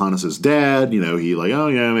Pocahontas' ddad. Maybe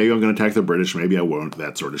I'm going to attack the British, maybe I won't,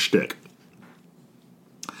 that sort of shtick.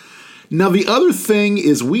 Now, the other thing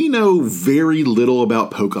is we know very little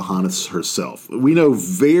about Pocahontas herself. We know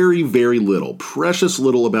very, very little, precious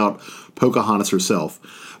little about Pocahontas herself.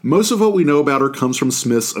 Most of what we know about her comes from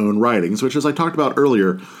Smith's own writings, which, as I talked about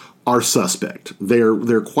earlier, are suspect.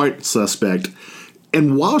 They're quite suspect.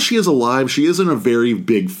 And while she is alive, she isn't a very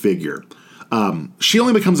big figure. She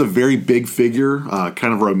only becomes a very big figure,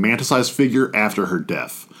 kind of a romanticized figure, after her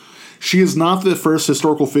death. She is not the first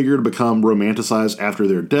historical figure to become romanticized after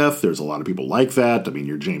their death. There's a lot of people like that. I mean,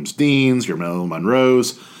 your James Deans, your Marilyn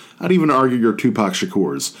Monroes, I'd even argue your Tupac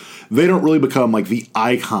Shakurs. They don't really become like the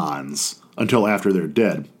icons until after they're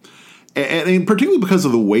dead. And particularly because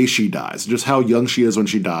of the way she dies, just how young she is when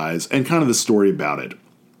she dies, and kind of the story about it.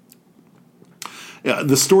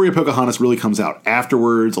 The story of Pocahontas really comes out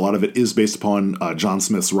afterwards. A lot of it is based upon John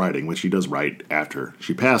Smith's writing, which he does write after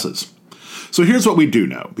she passes. So here's what we do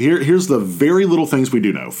know. Here's the very little things we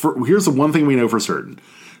do know. Here's the one thing we know for certain.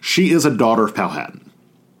 She is a daughter of Powhatan.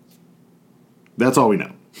 That's all we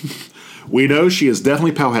know. We know she is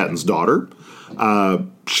definitely Powhatan's daughter.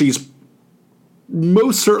 She's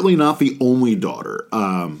most certainly not the only daughter.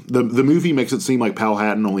 The movie makes it seem like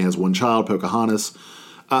Powhatan only has one child, Pocahontas.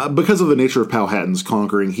 Because of the nature of Powhatan's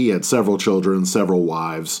conquering, he had several children, several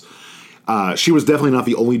wives. She was definitely not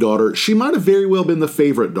the only daughter. She might have very well been the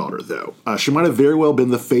favorite daughter, though. She might have very well been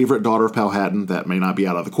the favorite daughter of Powhatan. That may not be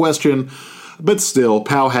out of the question. But still,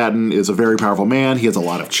 Powhatan is a very powerful man. He has a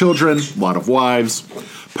lot of children, a lot of wives.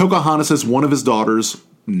 Pocahontas is one of his daughters,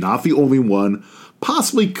 not the only one.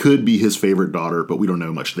 Possibly could be his favorite daughter, but we don't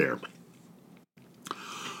know much there.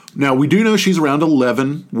 Now, we do know she's around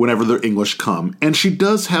 11 whenever the English come, and she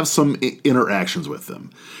does have some interactions with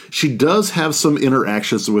them. She does have some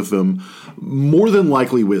interactions with them, more than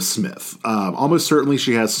likely with Smith. Almost certainly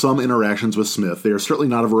she has some interactions with Smith. They are certainly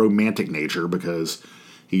not of a romantic nature because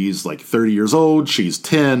he's like 30 years old, she's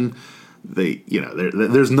 10.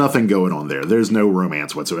 There's nothing going on there. There's no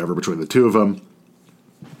romance whatsoever between the two of them.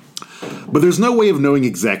 But there's no way of knowing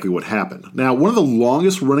exactly what happened. Now, one of the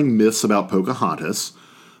longest running myths about Pocahontas,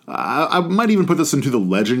 I might even put this into the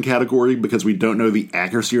legend category because we don't know the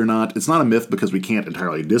accuracy or not. It's not a myth because we can't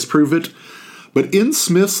entirely disprove it. But in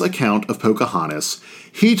Smith's account of Pocahontas,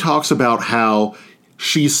 he talks about how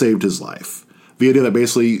she saved his life. The idea that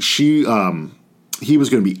basically he was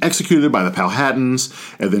going to be executed by the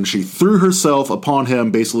Powhatans, and then she threw herself upon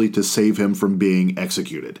him basically to save him from being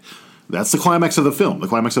executed. That's the climax of the film. The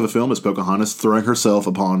climax of the film is Pocahontas throwing herself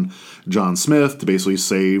upon John Smith to basically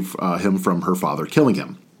save him from her father killing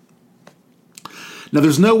him. Now,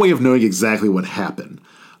 there's no way of knowing exactly what happened.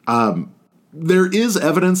 There is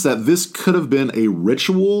evidence that this could have been a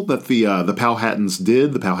ritual that the Powhatans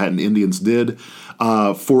did, the Powhatan Indians did,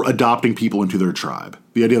 for adopting people into their tribe.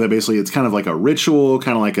 The idea that basically it's kind of like a ritual,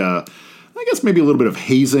 kind of like I guess maybe a little bit of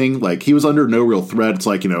hazing. Like, he was under no real threat. It's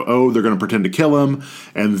like, they're going to pretend to kill him,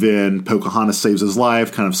 and then Pocahontas saves his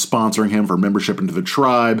life, kind of sponsoring him for membership into the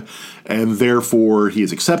tribe, and therefore he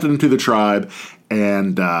is accepted into the tribe,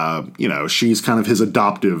 and, she's kind of his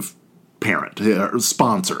adoptive parent,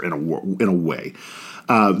 sponsor in a way.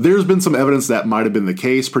 There's been some evidence that might have been the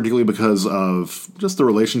case, particularly because of just the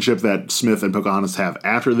relationship that Smith and Pocahontas have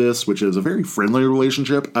after this, which is a very friendly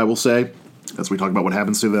relationship, I will say, as we talk about what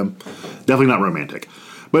happens to them. Definitely not romantic.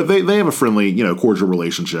 But they have a friendly, cordial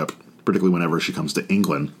relationship, particularly whenever she comes to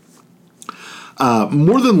England.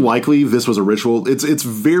 More than likely, this was a ritual. It's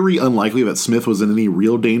very unlikely that Smith was in any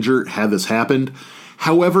real danger had this happened.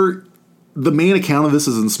 However, the main account of this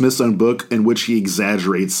is in Smith's own book, in which he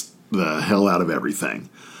exaggerates the hell out of everything.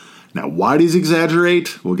 Now, why does he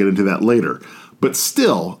exaggerate? We'll get into that later. But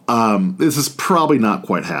still, this is probably not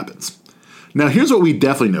quite happens. Now, here's what we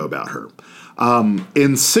definitely know about her.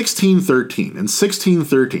 In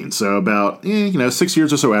 1613, so about 6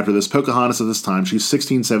 years or so after this, Pocahontas at this time, she's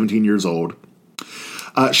 16, 17 years old.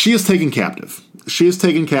 She is taken captive. She is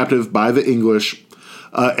taken captive by the English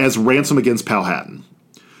as ransom against Powhatan.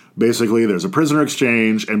 Basically, there's a prisoner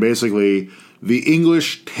exchange, and basically the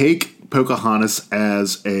English take Pocahontas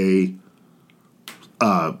as a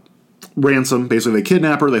ransom. Basically, they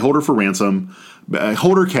kidnap her, they hold her for ransom,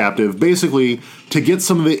 hold her captive, basically to get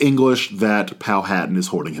some of the English that Powhatan is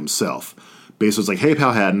holding himself. Basically, it's like, hey,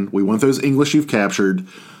 Powhatan, we want those English you've captured.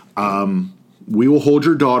 We will hold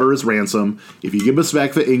your daughter as ransom. If you give us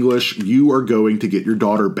back the English, you are going to get your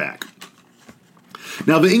daughter back.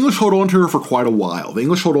 Now, the English hold on to her for quite a while.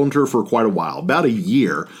 About a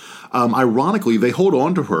year. Ironically, they hold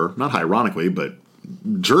on to her, not ironically, but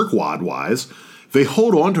jerkwad-wise, they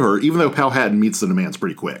hold on to her even though Powhatan meets the demands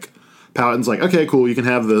pretty quick. Powhatan's like, okay, cool, you can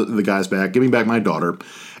have the guys back, give me back my daughter.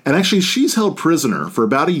 And actually, she's held prisoner for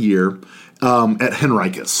about a year at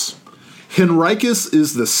Henricus. Henricus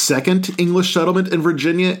is the second English settlement in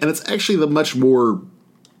Virginia, and it's actually the much more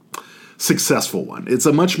successful one. It's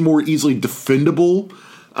a much more easily defendable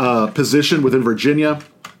position within Virginia.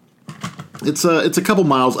 It's a couple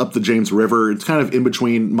miles up the James River. It's kind of in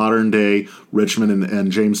between modern-day Richmond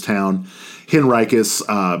and Jamestown. Henricus,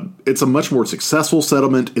 it's a much more successful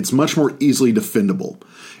settlement. It's much more easily defendable.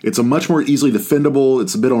 It's a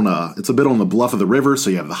bit on the bluff of the river, so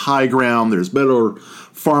you have the high ground. There's better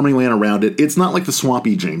farming land around it. It's not like the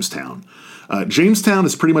swampy Jamestown. Jamestown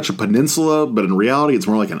is pretty much a peninsula, but in reality, it's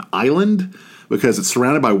more like an island because it's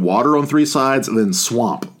surrounded by water on three sides and then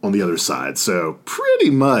swamp on the other side. So pretty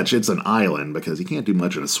much it's an island because you can't do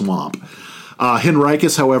much in a swamp.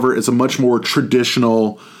 Henricus, however, is a much more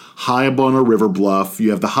traditional, high up on a river bluff.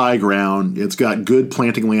 You have the high ground. It's got good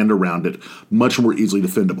planting land around it, much more easily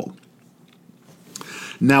defendable.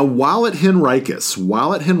 Now, while at Henricus,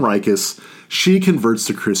 she converts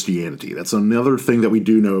to Christianity. That's another thing that we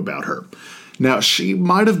do know about her. Now, she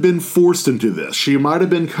might have been forced into this. She might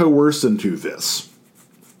have been coerced into this.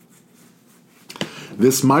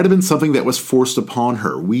 This might have been something that was forced upon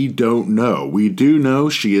her. We don't know. We do know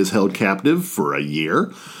she is held captive for a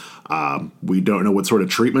year. We don't know what sort of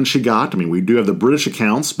treatment she got. I mean, we do have the British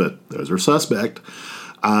accounts, but those are suspect.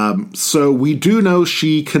 So we do know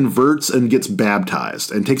she converts and gets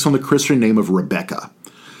baptized and takes on the Christian name of Rebecca.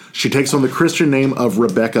 She takes on the Christian name of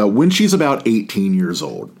Rebecca when she's about 18 years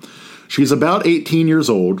old. She's about 18 years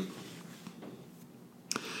old.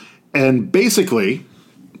 And basically,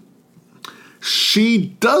 she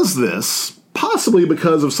does this possibly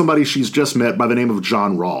because of somebody she's just met by the name of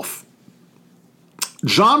John Rolfe.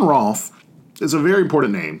 John Rolfe is a very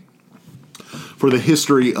important name for the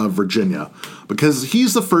history of Virginia because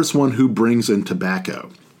he's the first one who brings in tobacco.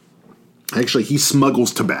 Actually, he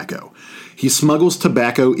smuggles tobacco. He smuggles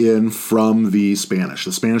tobacco in from the Spanish.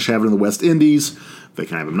 The Spanish have it in the West Indies. They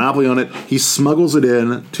kind of have a monopoly on it. He smuggles it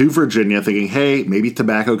in to Virginia thinking, hey, maybe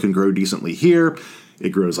tobacco can grow decently here. It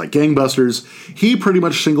grows like gangbusters. He pretty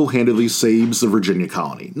much single-handedly saves the Virginia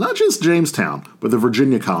colony. Not just Jamestown, but the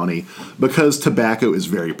Virginia colony, because tobacco is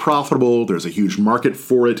very profitable. There's a huge market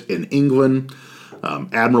for it in England.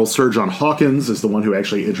 Admiral Sir John Hawkins is the one who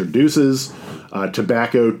actually introduces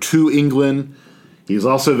tobacco to England. He's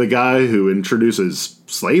also the guy who introduces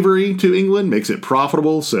slavery to England, makes it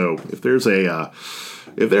profitable. So if there's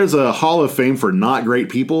a Hall of Fame for not great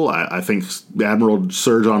people, I think Admiral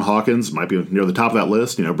Sir John Hawkins might be near the top of that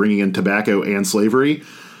list, bringing in tobacco and slavery.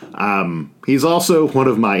 He's also one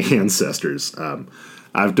of my ancestors.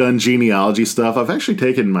 I've done genealogy stuff. I've actually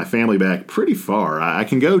taken my family back pretty far. I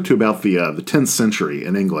can go to about the 10th century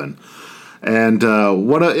in England. And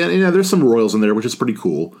there's some royals in there, which is pretty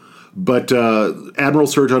cool. But Admiral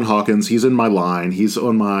Sir John Hawkins, he's in my line. He's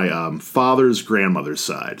on my father's grandmother's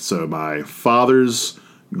side. So my father's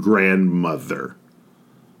grandmother.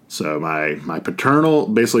 So my paternal,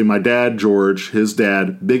 basically my dad, George, his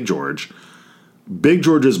dad, Big George. Big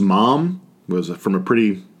George's mom was from a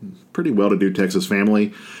pretty well-to-do Texas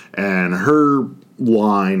family. And her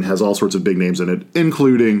line has all sorts of big names in it,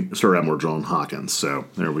 including Sir Admiral John Hawkins. So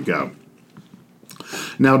there we go.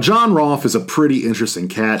 Now, John Rolfe is a pretty interesting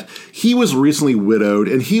cat. He was recently widowed,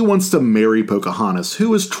 and he wants to marry Pocahontas,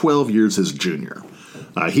 who is 12 years his junior.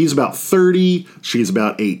 He's about 30, she's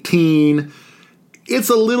about 18. It's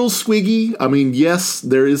a little swiggy. I mean, yes,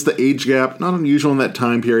 there is the age gap, not unusual in that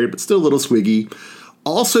time period, but still a little swiggy.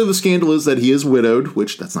 Also, the scandal is that he is widowed,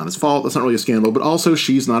 which that's not his fault, that's not really a scandal, but also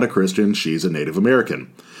she's not a Christian, she's a Native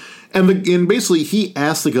American. And basically, he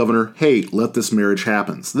asked the governor, hey, let this marriage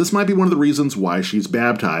happen. So this might be one of the reasons why she's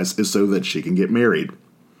baptized, is so that she can get married.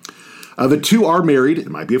 The two are married. It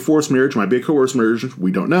might be a forced marriage, it might be a coerced marriage, we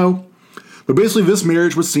don't know. But basically, this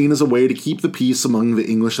marriage was seen as a way to keep the peace among the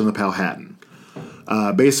English and the Powhatan.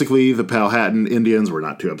 Basically, the Powhatan Indians were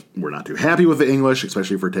not too happy with the English,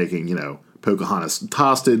 especially for taking, Pocahontas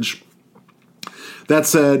hostage. That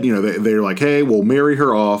said, they're like, hey, we'll marry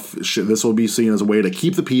her off. This will be seen as a way to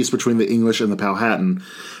keep the peace between the English and the Powhatan.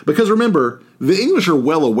 Because remember, the English are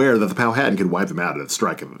well aware that the Powhatan could wipe them out at a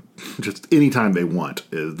strike of just any time they want.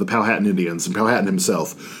 The Powhatan Indians and Powhatan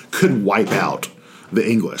himself could wipe out the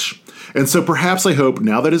English. And so perhaps I hope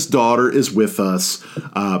now that his daughter is with us,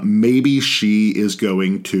 maybe she is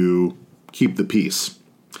going to keep the peace.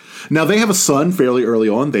 Now, they have a son fairly early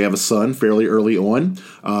on. By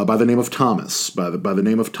the name of Thomas. By the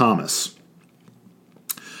name of Thomas.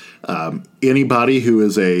 Anybody who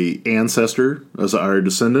is a ancestor, as our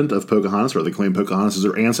descendant of Pocahontas, or they claim Pocahontas is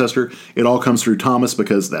their ancestor, it all comes through Thomas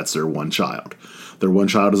because that's their one child. Their one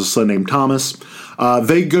child is a son named Thomas.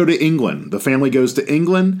 They go to England. The family goes to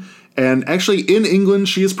England. And actually, in England,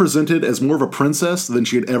 she is presented as more of a princess than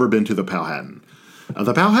she had ever been to the Powhatan.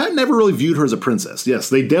 The Powhatan never really viewed her as a princess. Yes,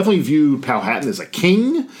 they definitely viewed Powhatan as a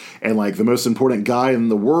king and like the most important guy in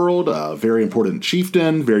the world, a very important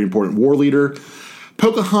chieftain, very important war leader.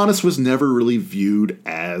 Pocahontas was never really viewed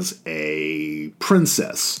as a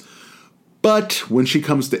princess. But when she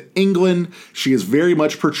comes to England, she is very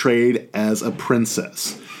much portrayed as a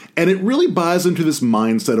princess. And it really buys into this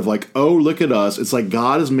mindset of like, oh, look at us. It's like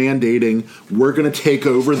God is mandating we're going to take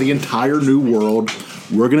over the entire new world.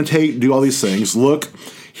 We're going to do all these things. Look,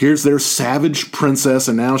 here's their savage princess,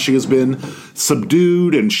 and now she has been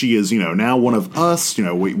subdued, and she is, now one of us.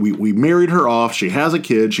 We married her off. She has a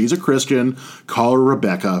kid. She's a Christian. Call her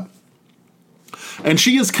Rebecca. And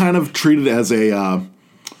she is kind of treated as a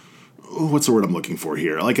what's the word I'm looking for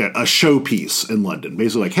here? Like a showpiece in London.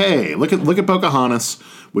 Basically like, hey, look at Pocahontas.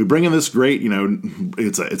 We bring in this great,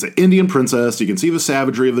 it's an Indian princess. You can see the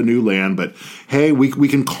savagery of the new land, but hey, we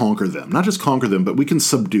can conquer them. Not just conquer them, but we can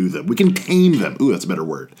subdue them. We can tame them. Ooh, that's a better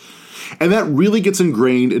word. And that really gets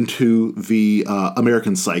ingrained into the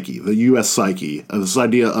American psyche, the U.S. psyche, this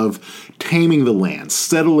idea of taming the land,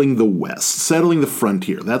 settling the West, settling the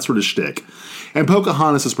frontier, that sort of shtick. And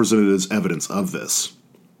Pocahontas is presented as evidence of this.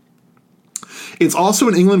 It's also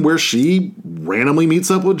in England where she randomly meets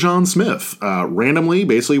up with John Smith. Randomly,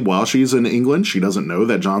 basically, while she's in England, she doesn't know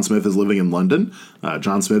that John Smith is living in London.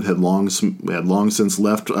 John Smith had long since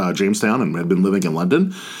left Jamestown and had been living in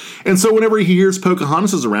London. And so whenever he hears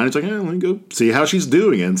Pocahontas is around, he's like, let me go see how she's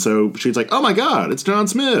doing. And so she's like, oh my God, it's John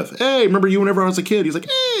Smith. Hey, remember you whenever I was a kid? He's like,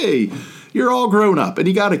 hey, you're all grown up and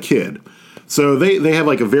you got a kid. So they have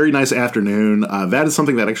like a very nice afternoon. That is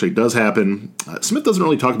something that actually does happen. Smith doesn't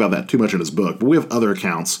really talk about that too much in his book, but we have other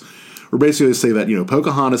accounts where basically they say that,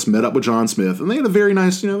 Pocahontas met up with John Smith and they had a very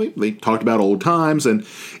nice, they talked about old times and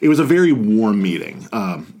it was a very warm meeting.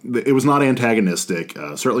 It was not antagonistic,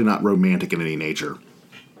 certainly not romantic in any nature.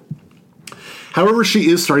 However, she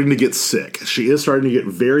is starting to get sick. She is starting to get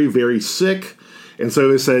very, very sick. And so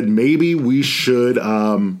they said, maybe we should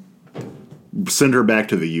send her back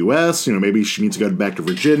to the U.S. Maybe she needs to go back to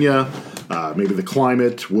Virginia. Maybe the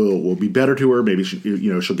climate will be better to her. Maybe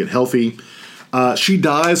she'll get healthy. She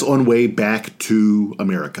dies on way back to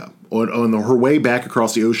America. On her way back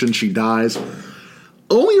across the ocean, she dies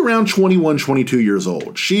only around 21, 22 years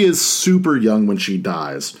old. She is super young when she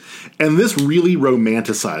dies. And this really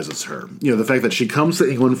romanticizes her. The fact that she comes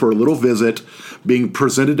to England for a little visit, being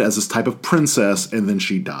presented as this type of princess, and then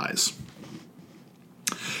she dies.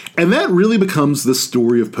 And that really becomes the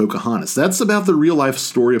story of Pocahontas. That's about the real-life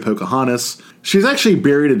story of Pocahontas. She's actually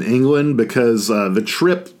buried in England because the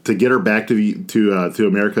trip to get her back to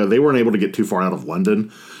America, they weren't able to get too far out of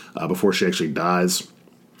London before she actually dies.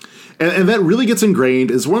 And that really gets ingrained.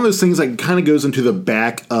 Is one of those things that kind of goes into the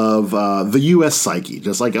back of the U.S. psyche.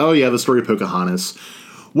 Just like, oh yeah, the story of Pocahontas.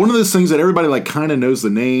 One of those things that everybody kind of knows the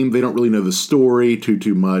name. They don't really know the story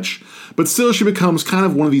too much. But still, she becomes kind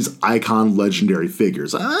of one of these icon legendary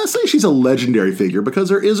figures. I say she's a legendary figure because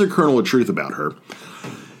there is a kernel of truth about her.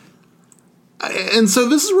 And so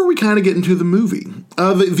this is where we kind of get into the movie.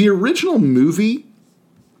 The original movie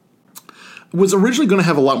was originally going to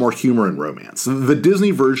have a lot more humor and romance. The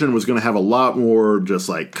Disney version was going to have a lot more just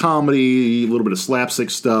like comedy, a little bit of slapstick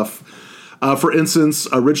stuff. For instance,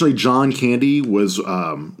 originally John Candy was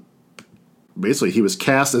basically he was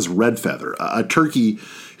cast as Red Feather, a turkey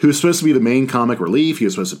who was supposed to be the main comic relief. He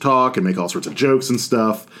was supposed to talk and make all sorts of jokes and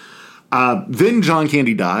stuff. Then John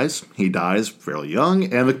Candy dies. He dies fairly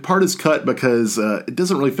young, and the part is cut because it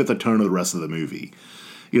doesn't really fit the tone of the rest of the movie.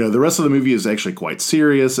 The rest of the movie is actually quite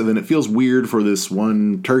serious, and then it feels weird for this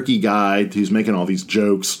one turkey guy who's making all these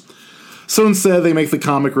jokes. So instead, they make the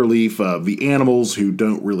comic relief the animals who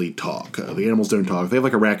don't really talk. The animals don't talk. They have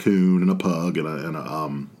like a raccoon and a pug and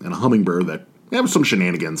a hummingbird that have some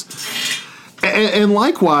shenanigans. And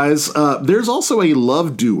likewise, there's also a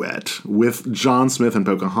love duet with John Smith and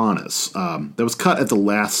Pocahontas that was cut at the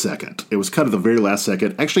last second. It was cut at the very last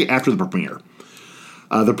second, actually after the premiere.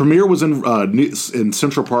 The premiere was in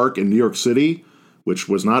Central Park in New York City, which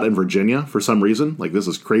was not in Virginia for some reason. Like, this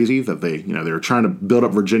is crazy that they were trying to build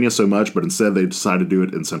up Virginia so much, but instead they decided to do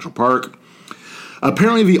it in Central Park.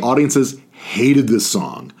 Apparently the audiences hated this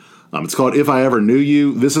song. It's called If I Ever Knew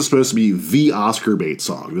You. This is supposed to be the Oscar bait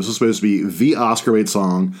song. This is supposed to be the Oscar bait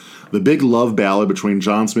song, the big love ballad between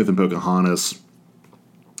John Smith and Pocahontas.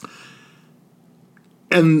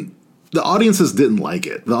 And the audiences didn't like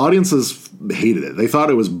it. The audiences hated it. They thought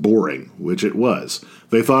it was boring, which it was.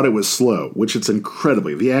 They thought it was slow, which it's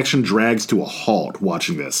incredibly. The action drags to a halt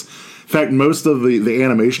watching this. In fact, most of the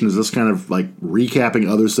animation is just kind of like recapping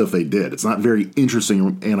other stuff they did. It's not very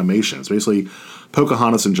interesting animation. It's basically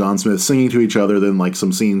Pocahontas and John Smith singing to each other, then like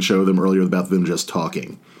some scenes show them earlier about them just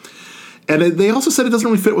talking. And they also said it doesn't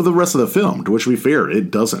really fit with the rest of the film, to which, to be fair,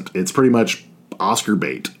 it doesn't. It's pretty much Oscar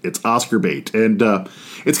bait. It's Oscar bait. And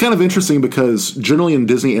it's kind of interesting because generally in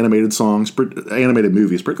Disney animated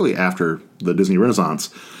movies, particularly after the Disney Renaissance,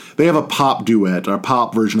 they have a pop duet or a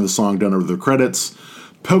pop version of the song done over the credits.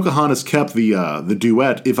 Pocahontas kept the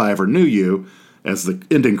duet, If I Ever Knew You, as the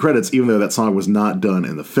ending credits, even though that song was not done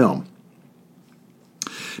in the film.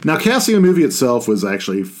 Now, casting the movie itself was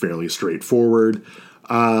actually fairly straightforward.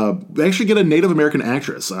 They actually get a Native American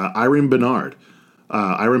actress, Irene Bernard.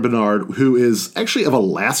 Irene Bernard, who is actually of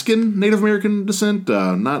Alaskan Native American descent,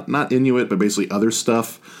 not Inuit, but basically other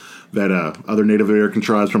stuff that other Native American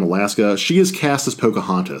tribes from Alaska. She is cast as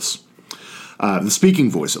Pocahontas. The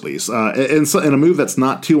speaking voice, at least. And so, in a move that's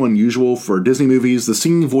not too unusual for Disney movies, the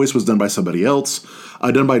singing voice was done by somebody else,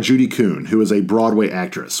 done by Judy Kuhn, who is a Broadway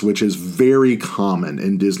actress, which is very common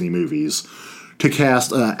in Disney movies to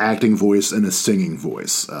cast an acting voice and a singing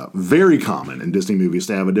voice. Very common in Disney movies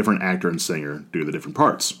to have a different actor and singer do the different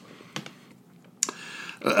parts.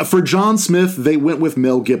 For John Smith, they went with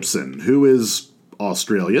Mel Gibson, who is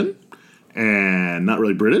Australian and not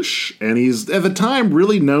really British, and he's, at the time,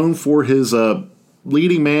 really known for his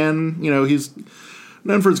leading man. You know, he's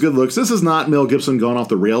known for his good looks. This is not Mel Gibson gone off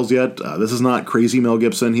the rails yet. This is not crazy Mel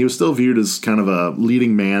Gibson. He was still viewed as kind of a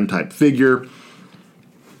leading man type figure.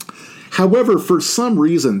 However, for some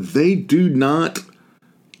reason, they do not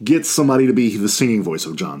get somebody to be the singing voice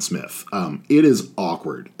of John Smith. It is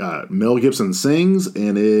awkward. Mel Gibson sings,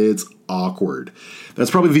 and it's awkward.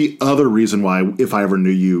 That's probably the other reason why If I Ever Knew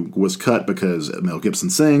You was cut, because Mel Gibson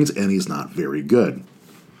sings, and he's not very good.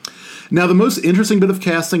 Now, the most interesting bit of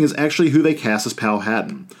casting is actually who they cast as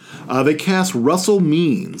Powhatan. They cast Russell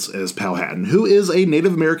Means as Powhatan, who is a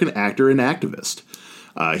Native American actor and activist.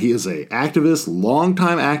 He is a activist,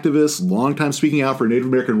 longtime speaking out for Native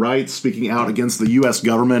American rights, speaking out against the U.S.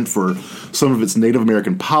 government for some of its Native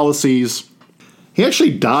American policies. He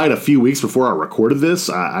actually died a few weeks before I recorded this.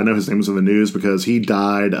 I know his name was in the news because he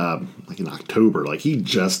died like in October. Like, he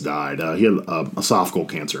just died. He had esophageal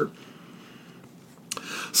cancer.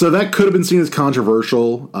 So that could have been seen as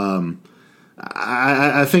controversial.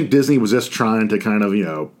 I think Disney was just trying to kind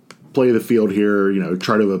of, play the field here,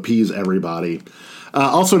 try to appease everybody.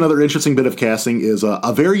 Also, another interesting bit of casting is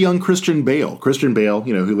a very young Christian Bale. Christian Bale,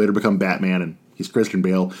 who later became Batman, and he's Christian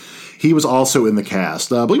Bale. He was also in the cast.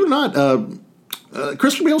 Believe it or not,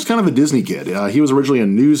 Christian Bale's kind of a Disney kid. He was originally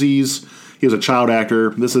in Newsies. He was a child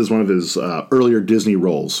actor. This is one of his earlier Disney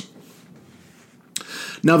roles.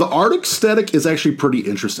 Now, the art aesthetic is actually pretty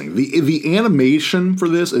interesting. The animation for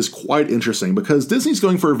this is quite interesting because Disney's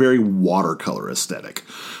going for a very watercolor aesthetic,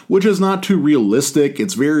 which is not too realistic.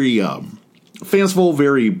 It's very fanciful,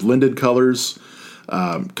 very blended colors.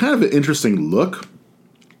 Kind of an interesting look.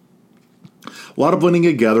 A lot of blending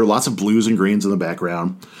together, lots of blues and greens in the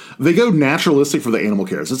background. They go naturalistic for the animal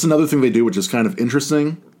characters. That's another thing they do, which is kind of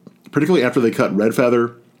interesting, particularly after they cut Red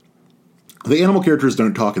Feather. The animal characters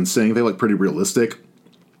don't talk and sing. They look pretty realistic.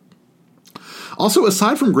 Also,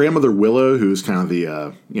 aside from Grandmother Willow, who's kind of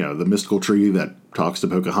the mystical tree that talks to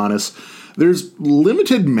Pocahontas, there's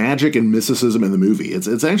limited magic and mysticism in the movie.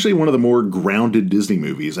 It's actually one of the more grounded Disney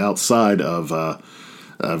movies outside of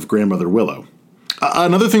Grandmother Willow.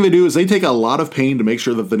 Another thing they do is they take a lot of pain to make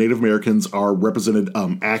sure that the Native Americans are represented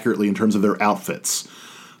accurately in terms of their outfits.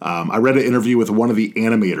 I read an interview with one of the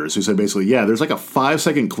animators who said basically, there's like a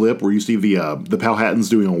 5-second clip where you see the Powhatans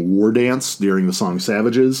doing a war dance during the song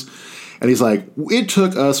Savages. And he's like, it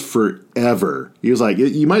took us forever. He was like,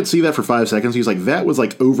 you might see that for 5 seconds. He's like, that was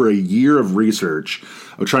like over a year of research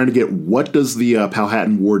of trying to get what does the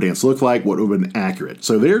Powhatan war dance look like, what would have been accurate.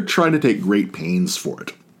 So they're trying to take great pains for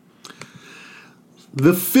it.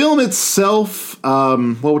 The film itself,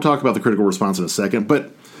 we'll talk about the critical response in a second,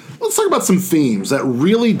 but let's talk about some themes that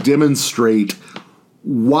really demonstrate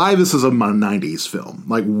why this is a 90s film.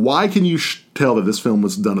 Like, why can you tell that this film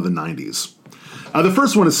was done in the 90s? The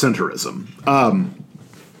first one is centrism.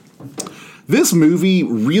 This movie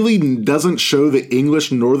really doesn't show the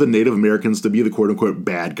English nor the Native Americans to be the quote-unquote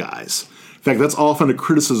bad guys. In fact, that's often a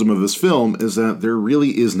criticism of this film, is that there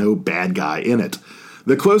really is no bad guy in it.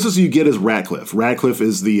 The closest you get is Ratcliffe. Ratcliffe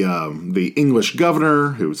is the English governor,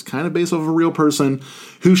 who's kind of based off of a real person,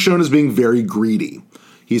 who's shown as being very greedy.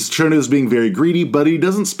 He's shown as being very greedy, but he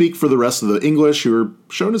doesn't speak for the rest of the English, who are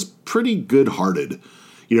shown as pretty good-hearted.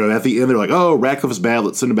 At the end, they're like, oh, Ratcliffe is bad,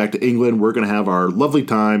 let's send him back to England. We're going to have our lovely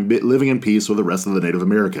time living in peace with the rest of the Native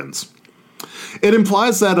Americans. It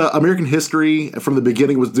implies that American history from the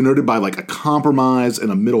beginning was denoted by like a compromise and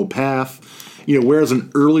a middle path. Whereas an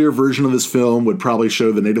earlier version of this film would probably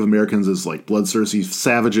show the Native Americans as like bloodthirsty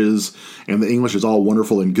savages and the English is all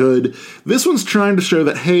wonderful and good. This one's trying to show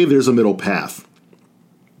that, hey, there's a middle path.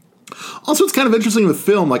 Also, it's kind of interesting in the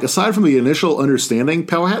film, like, aside from the initial understanding,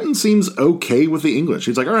 Powhatan seems okay with the English.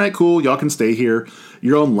 He's like, all right, cool, y'all can stay here,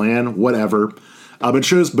 your own land, whatever. It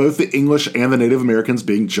shows both the English and the Native Americans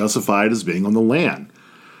being justified as being on the land.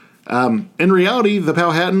 In reality, the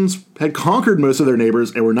Powhatans had conquered most of their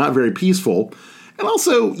neighbors and were not very peaceful. And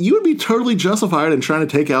also, you would be totally justified in trying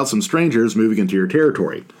to take out some strangers moving into your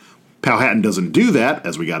territory. Powhatan doesn't do that,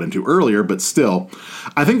 as we got into earlier, but still,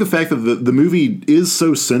 I think the fact that the movie is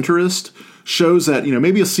so centrist shows that,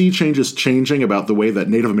 maybe a sea change is changing about the way that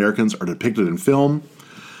Native Americans are depicted in film.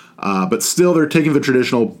 But still, they're taking the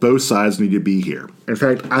traditional both sides need to be here. In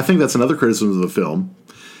fact, I think that's another criticism of the film,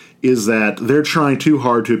 is that they're trying too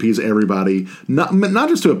hard to appease everybody, not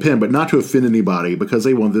just to a pin, but not to offend anybody, because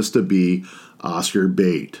they want this to be Oscar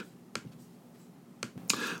bait.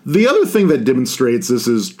 The other thing that demonstrates this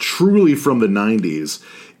is truly from the 90s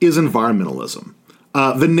is environmentalism.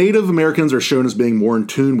 The Native Americans are shown as being more in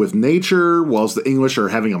tune with nature, whilst the English are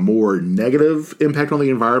having a more negative impact on the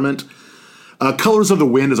environment. Colors of the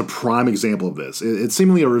Wind is a prime example of this. It's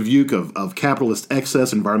seemingly a rebuke of capitalist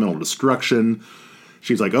excess, environmental destruction.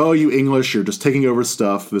 She's like, oh, you English, you're just taking over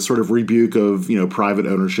stuff. This sort of rebuke of, private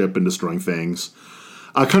ownership and destroying things.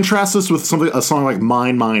 Contrast this with a song like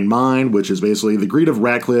Mine, Mine, Mine, which is basically the greed of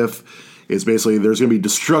Ratcliffe. Is basically there's going to be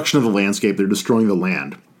destruction of the landscape. They're destroying the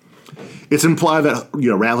land. It's implied that,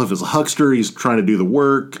 Ratcliffe is a huckster. He's trying to do the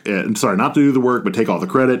work. Not to do the work, but take all the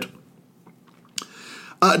credit.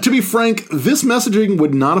 To be frank, this messaging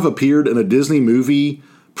would not have appeared in a Disney movie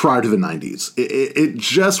prior to the 90s. It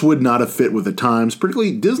just would not have fit with the times.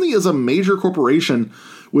 Particularly, Disney is a major corporation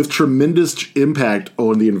with tremendous impact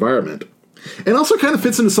on the environment. And also kind of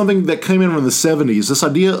fits into something that came in from the 70s, this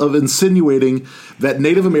idea of insinuating that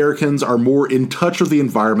Native Americans are more in touch with the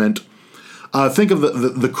environment. Think of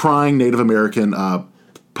the crying Native American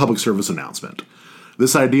public service announcement.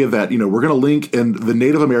 This idea that, we're going to link the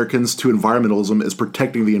Native Americans to environmentalism as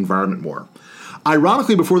protecting the environment more.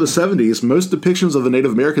 Ironically, before the 70s, most depictions of the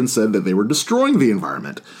Native Americans said that they were destroying the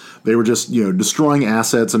environment. They were just, destroying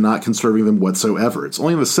assets and not conserving them whatsoever. It's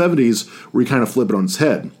only in the 70s where you kind of flip it on its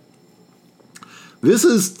head. This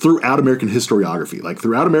is throughout American historiography.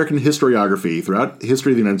 Throughout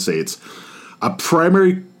history of the United States, a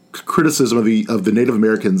primary criticism of the Native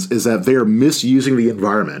Americans is that they are misusing the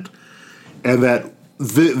environment, and that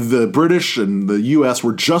the British and the U.S.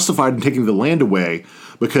 were justified in taking the land away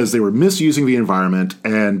because they were misusing the environment,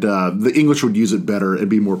 and the English would use it better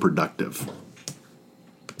and be more productive.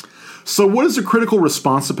 So what is the critical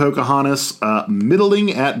response to Pocahontas?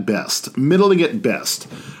 Middling at best.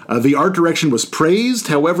 The art direction was praised,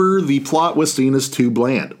 however, the plot was seen as too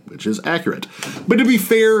bland, which is accurate. But to be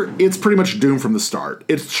fair, it's pretty much doomed from the start.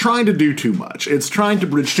 It's trying to do too much. It's trying to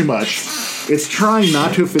bridge too much. It's trying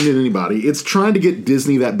not to offend anybody. It's trying to get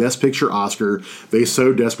Disney that Best Picture Oscar they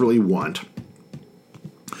so desperately want.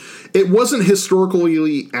 It wasn't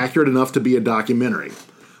historically accurate enough to be a documentary.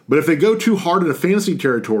 But if they go too hard into fantasy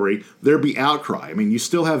territory, there'd be outcry. I mean, you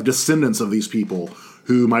still have descendants of these people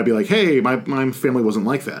who might be like, hey, my family wasn't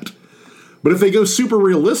like that. But if they go super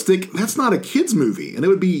realistic, that's not a kid's movie, and it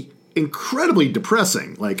would be incredibly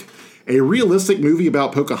depressing. A realistic movie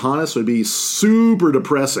about Pocahontas would be super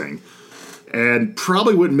depressing and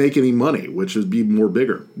probably wouldn't make any money, which would be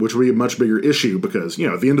a much bigger issue because,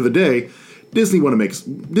 at the end of the day, Disney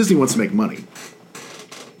wants to make money.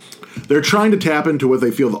 They're trying to tap into what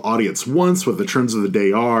they feel the audience wants, what the trends of the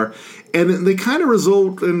day are, and they kind of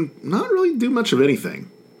result in not really do much of anything.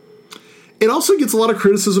 It also gets a lot of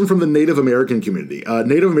criticism from the Native American community.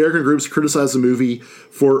 Native American groups criticize the movie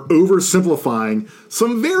for oversimplifying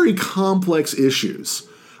some very complex issues.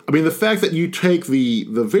 I mean, the fact that you take the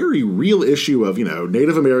very real issue of,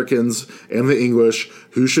 Native Americans and the English,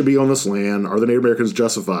 who should be on this land, are the Native Americans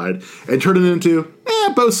justified, and turn it into,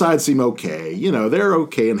 both sides seem okay. They're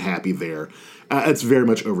okay and happy there. It's very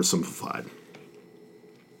much oversimplified.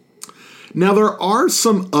 Now, there are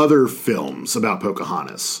some other films about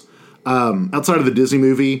Pocahontas. Outside of the Disney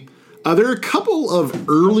movie, there are a couple of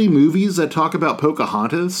early movies that talk about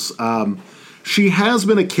Pocahontas. She has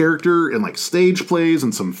been a character in stage plays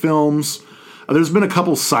and some films. There's been a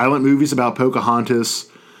couple silent movies about Pocahontas.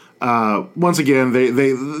 Once again,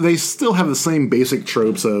 they still have the same basic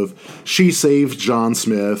tropes of she saved John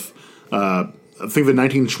Smith. I think the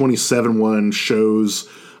 1927 one shows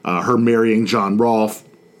her marrying John Rolfe.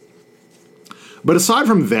 But aside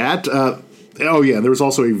from that, there was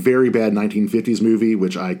also a very bad 1950s movie,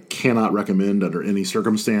 which I cannot recommend under any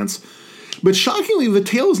circumstance. But shockingly, the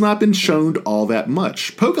tale has not been shown all that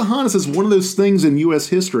much. Pocahontas is one of those things in U.S.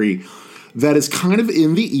 history that is kind of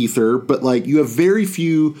in the ether, but you have very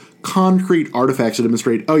few concrete artifacts to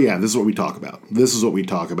demonstrate, this is what we talk about. This is what we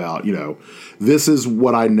talk about, This is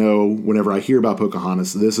what I know whenever I hear about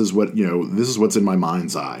Pocahontas. This is what, this is what's in my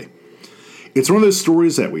mind's eye. It's one of those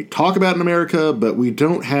stories that we talk about in America, but we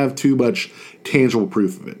don't have too much tangible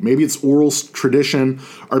proof of it. Maybe it's oral tradition,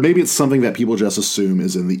 or maybe it's something that people just assume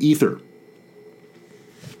is in the ether.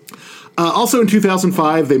 Also in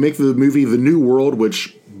 2005, they make the movie The New World,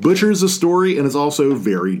 which butchers the story and is also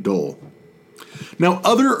very dull. Now,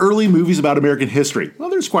 other early movies about American history, well,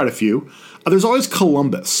 there's quite a few. There's always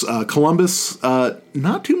Columbus.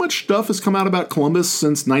 Not too much stuff has come out about Columbus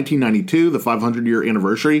since 1992, the 500-year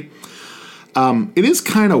anniversary. It is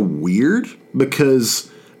kind of weird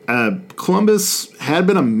because Columbus had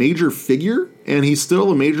been a major figure, and he's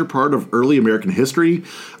still a major part of early American history.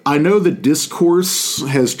 I know the discourse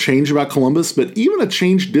has changed about Columbus, but even a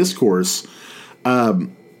changed discourse,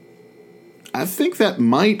 I think that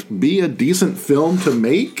might be a decent film to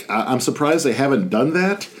make. I'm surprised they haven't done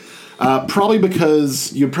that. Probably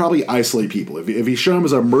because you'd probably isolate people. If you show him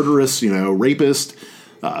as a murderous, rapist,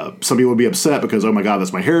 some people would be upset because, oh my God,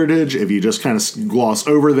 that's my heritage. If you just kind of gloss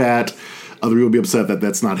over that, other people would be upset that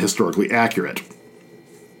that's not historically accurate.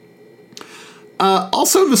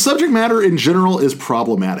 Also, the subject matter in general is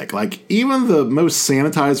problematic. Like, even the most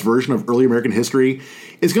sanitized version of early American history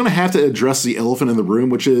is going to have to address the elephant in the room,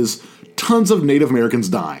 which is tons of Native Americans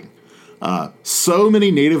dying. So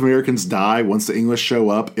many Native Americans die once the English show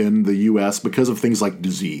up in the U.S. because of things like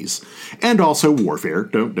disease and also warfare.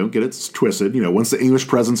 Don't get it twisted. Once the English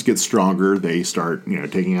presence gets stronger, they start,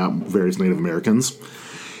 taking out various Native Americans.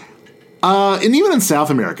 And even in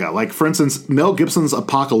South America, like, for instance, Mel Gibson's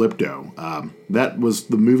Apocalypto. That was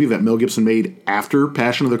the movie that Mel Gibson made after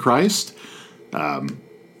Passion of the Christ. Kind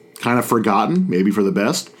of forgotten, maybe for the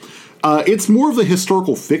best. It's more of the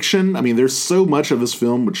historical fiction. I mean, there's so much of this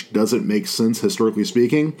film which doesn't make sense, historically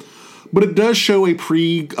speaking. But it does show a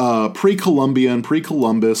pre-Columbian,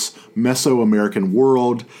 pre-Columbus Mesoamerican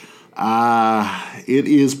world. It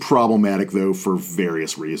is problematic, though, for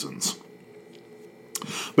various reasons.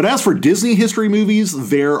 But as for Disney history movies,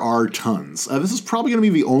 there are tons. This is probably going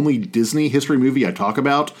to be the only Disney history movie I talk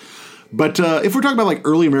about. But if we're talking about like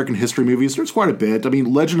early American history movies, there's quite a bit. I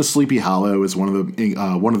mean, Legend of Sleepy Hollow is one of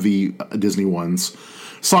the Disney ones.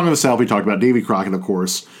 Song of the South we talked about, Davy Crockett, of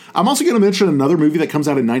course. I'm also going to mention another movie that comes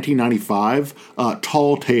out in 1995,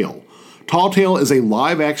 Tall Tale. Tall Tale is a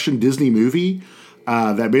live-action Disney movie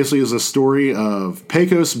that basically is a story of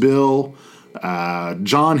Pecos Bill,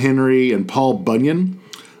 John Henry, and Paul Bunyan.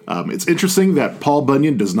 It's interesting that Paul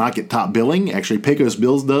Bunyan does not get top billing. Actually, Pecos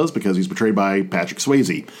Bill does because he's portrayed by Patrick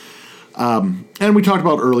Swayze. And we talked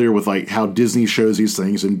about earlier with like how Disney shows these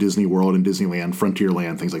things in Disney World and Disneyland,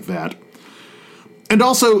 Frontierland, things like that. And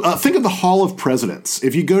also, think of the Hall of Presidents.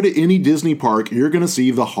 If you go to any Disney park, you're going to see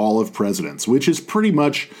the Hall of Presidents, which is pretty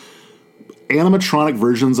much animatronic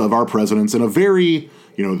versions of our presidents in a very,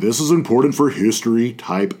 this is important for history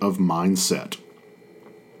type of mindset.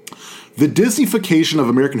 The Disneyfication of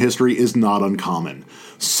American history is not uncommon.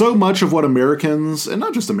 So much of what Americans, and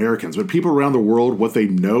not just Americans, but people around the world, what they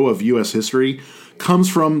know of U.S. history, comes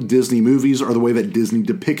from Disney movies or the way that Disney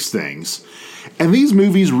depicts things. And these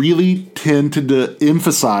movies really tend to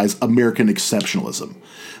emphasize American exceptionalism.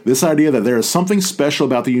 This idea that there is something special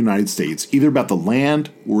about the United States, either about the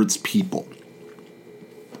land or its people.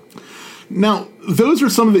 Now, those are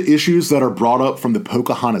some of the issues that are brought up from the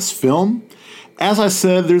Pocahontas film. As I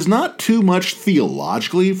said, there's not too much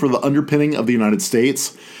theologically for the underpinning of the United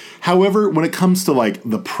States. However, when it comes to like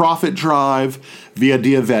the profit drive, the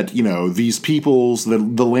idea that, these peoples, the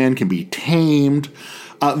land can be tamed,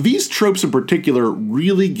 these tropes in particular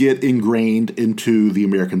really get ingrained into the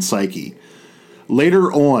American psyche.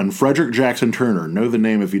 Later on, Frederick Jackson Turner, know the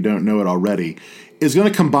name if you don't know it already, is going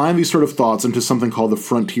to combine these sort of thoughts into something called the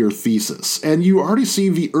Frontier Thesis. And you already see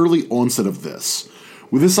the early onset of this,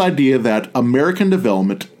 with this idea that American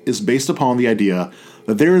development is based upon the idea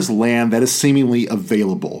that there is land that is seemingly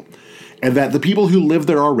available, and that the people who live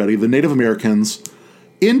there already, the Native Americans,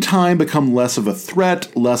 in time become less of a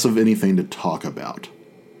threat, less of anything to talk about.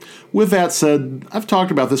 With that said, I've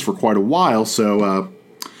talked about this for quite a while, so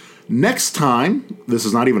next time, this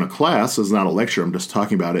is not even a class, this is not a lecture, I'm just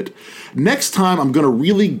talking about it. Next time, I'm going to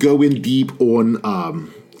really go in deep on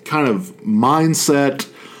kind of mindset,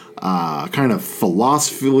 kind of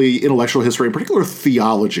philosophy, intellectual history, in particular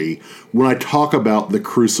theology, when I talk about the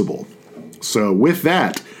Crucible. So with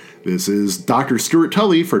that, this is Dr. Stuart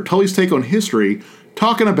Tully for Tully's Take on History,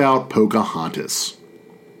 talking about Pocahontas.